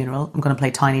planned her funeral, I'm going to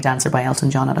play Tiny Dancer by Elton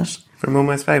John at it. From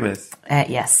Almost Famous.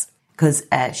 Yes, because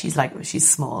she's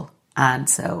small, and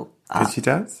so... Can she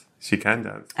dance? She can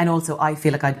dance. And also, I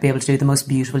feel like I'd be able to do the most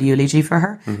beautiful eulogy for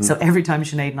her. So every time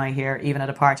Sinead and I hear, even at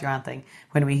a party or anything,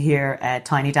 when we hear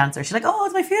Tiny Dancer, she's like, oh,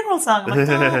 it's my funeral song. I'm like,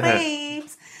 oh,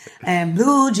 babes.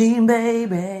 Blue Jean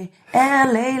Baby,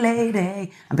 LA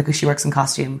Lady. And because she works in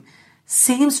costume,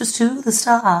 seamstress to the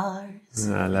stars.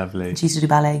 Oh, lovely. She used to do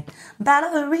ballet.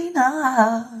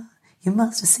 Ballerina, you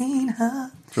must have seen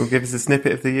her. Do you want to give us a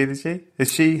snippet of the eulogy?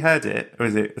 Has she heard it, or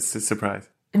is it a surprise?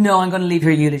 No, I'm going to leave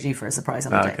her eulogy for a surprise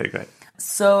on the day. Okay, great.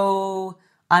 So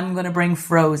I'm going to bring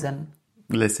Frozen.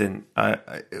 Listen,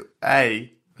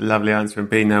 A, lovely answer, and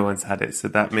B, no one's had it, so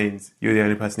that means you're the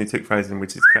only person who took Frozen,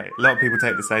 which is great. A lot of people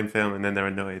take the same film and then they're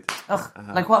annoyed.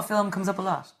 Like what film comes up a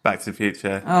lot? Back to the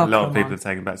Future. Oh, a lot of come people on. have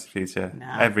taken Back to the Future.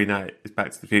 No. Every night is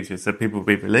Back to the Future, so people will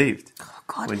be relieved. Oh,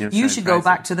 God, when you're you saying should go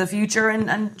Frozen. back to the future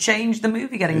and change the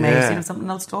movie getting made so Yeah. you have something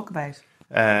else to talk about.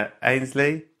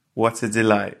 Ainsley, what a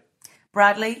delight.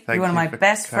 Bradley, Thank you're one of you my for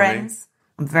best coming. friends.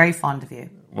 I'm very fond of you.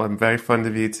 Well, I'm very fond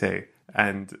of you too.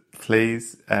 And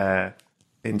please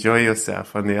enjoy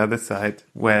yourself on the other side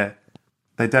where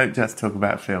they don't just talk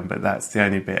about film, but that's the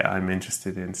only bit I'm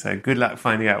interested in. So good luck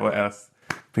finding out what else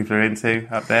people are into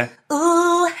up there.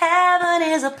 Ooh, heaven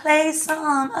is a place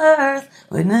on earth.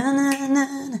 With na, na, na,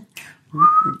 na.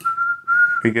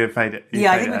 We're going to fade it. You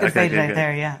Yeah, I fade think we it. could fade it keep out going.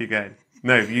 there, yeah. Keep going.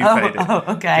 No, you fade it. Oh,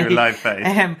 okay. Do a live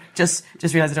fade. Just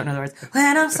realised I don't know the words.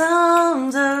 When I'm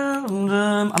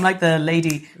I'm like the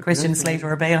lady Christian Slater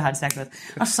or Bale had sex with.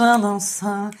 When I saw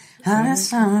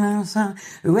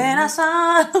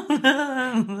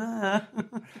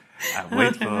I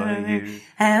wait for you.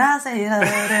 and I say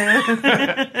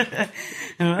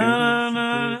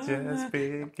Just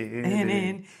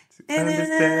beginning to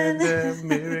understand the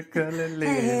miracle of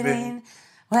living.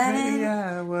 Maybe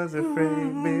I was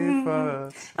afraid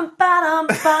before.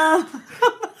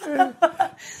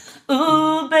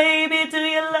 Ooh, baby, do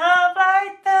you love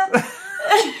like that?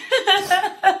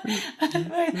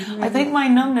 I think my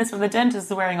numbness from the dentist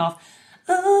is wearing off.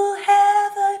 Ooh,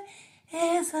 heaven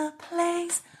is a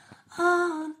place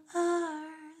on earth.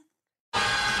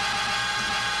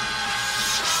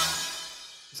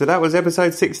 So that was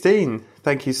episode 16.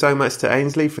 Thank you so much to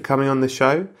Ainsley for coming on the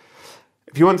show.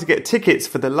 If you want to get tickets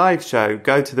for the live show,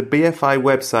 go to the BFI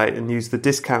website and use the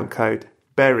discount code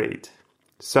BURIED.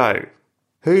 So,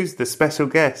 who's the special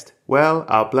guest? Well,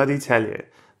 I'll bloody tell you.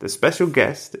 The special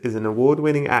guest is an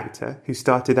award-winning actor who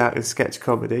started out in sketch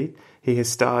comedy. He has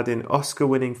starred in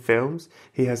Oscar-winning films,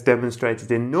 he has demonstrated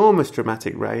enormous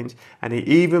dramatic range, and he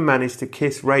even managed to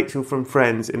kiss Rachel from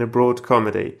Friends in a broad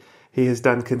comedy. He has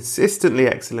done consistently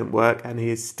excellent work, and he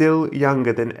is still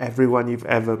younger than everyone you've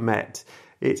ever met.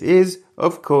 It is,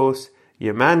 of course,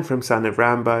 your man from Son of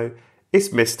Rambo. It's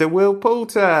Mr. Will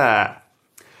Poulter.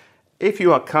 If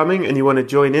you are coming and you want to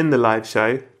join in the live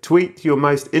show, tweet your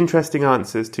most interesting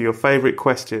answers to your favourite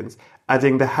questions,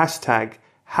 adding the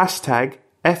hashtag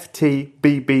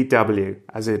FTBBW,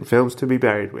 as in films to be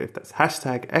buried with. That's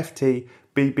hashtag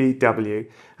FTBBW.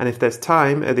 And if there's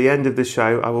time at the end of the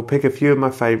show, I will pick a few of my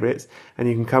favourites and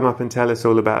you can come up and tell us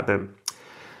all about them.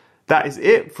 That is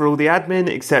it for all the admin,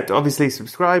 except obviously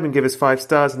subscribe and give us 5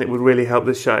 stars, and it would really help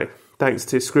the show. Thanks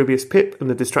to Scroobius Pip and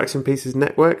the Distraction Pieces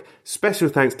Network. Special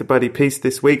thanks to Buddy Peace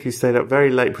this week, who stayed up very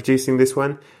late producing this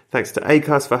one. Thanks to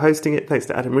Acast for hosting it. Thanks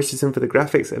to Adam Richardson for the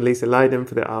graphics and Lisa Lydon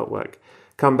for the artwork.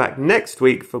 Come back next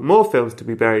week for more films to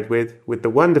be buried with the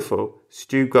wonderful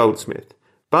Stu Goldsmith.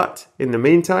 But in the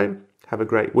meantime, have a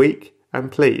great week,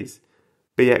 and please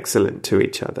be excellent to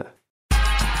each other.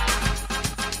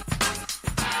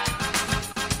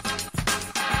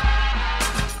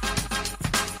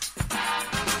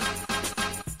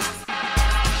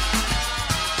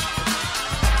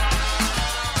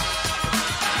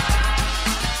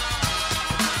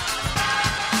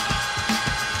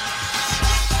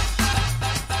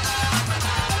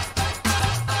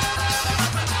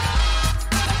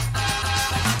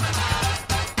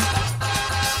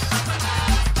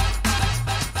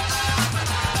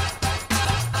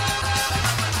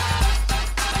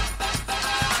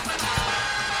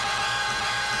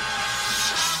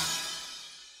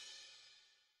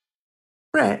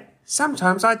 Brett,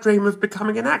 sometimes I dream of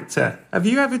becoming an actor. Have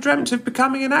you ever dreamt of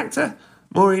becoming an actor?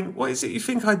 Maureen, what is it you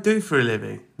think I do for a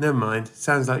living? Never mind,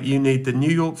 sounds like you need the New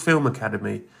York Film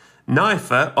Academy.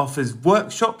 NYFA offers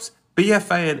workshops,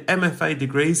 BFA and MFA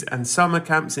degrees and summer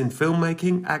camps in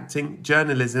filmmaking, acting,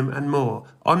 journalism and more,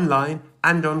 online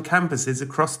and on campuses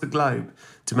across the globe.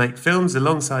 To make films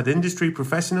alongside industry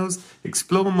professionals,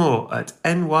 explore more at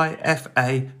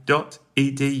nyfa.edu.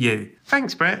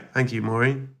 Thanks, Brett. Thank you,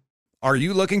 Maureen. Are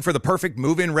you looking for the perfect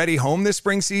move-in ready home this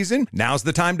spring season? Now's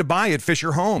the time to buy at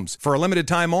Fisher Homes. For a limited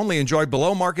time only, enjoy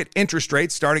below-market interest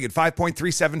rates starting at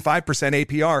 5.375%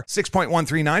 APR,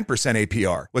 6.139%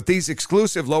 APR. With these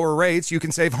exclusive lower rates, you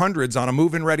can save hundreds on a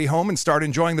move-in ready home and start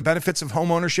enjoying the benefits of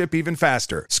home ownership even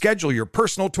faster. Schedule your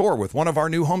personal tour with one of our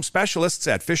new home specialists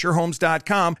at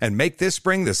FisherHomes.com and make this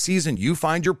spring the season you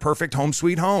find your perfect home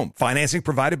sweet home. Financing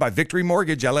provided by Victory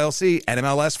Mortgage, LLC,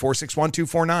 NMLS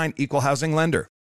 461249, Equal Housing Lender.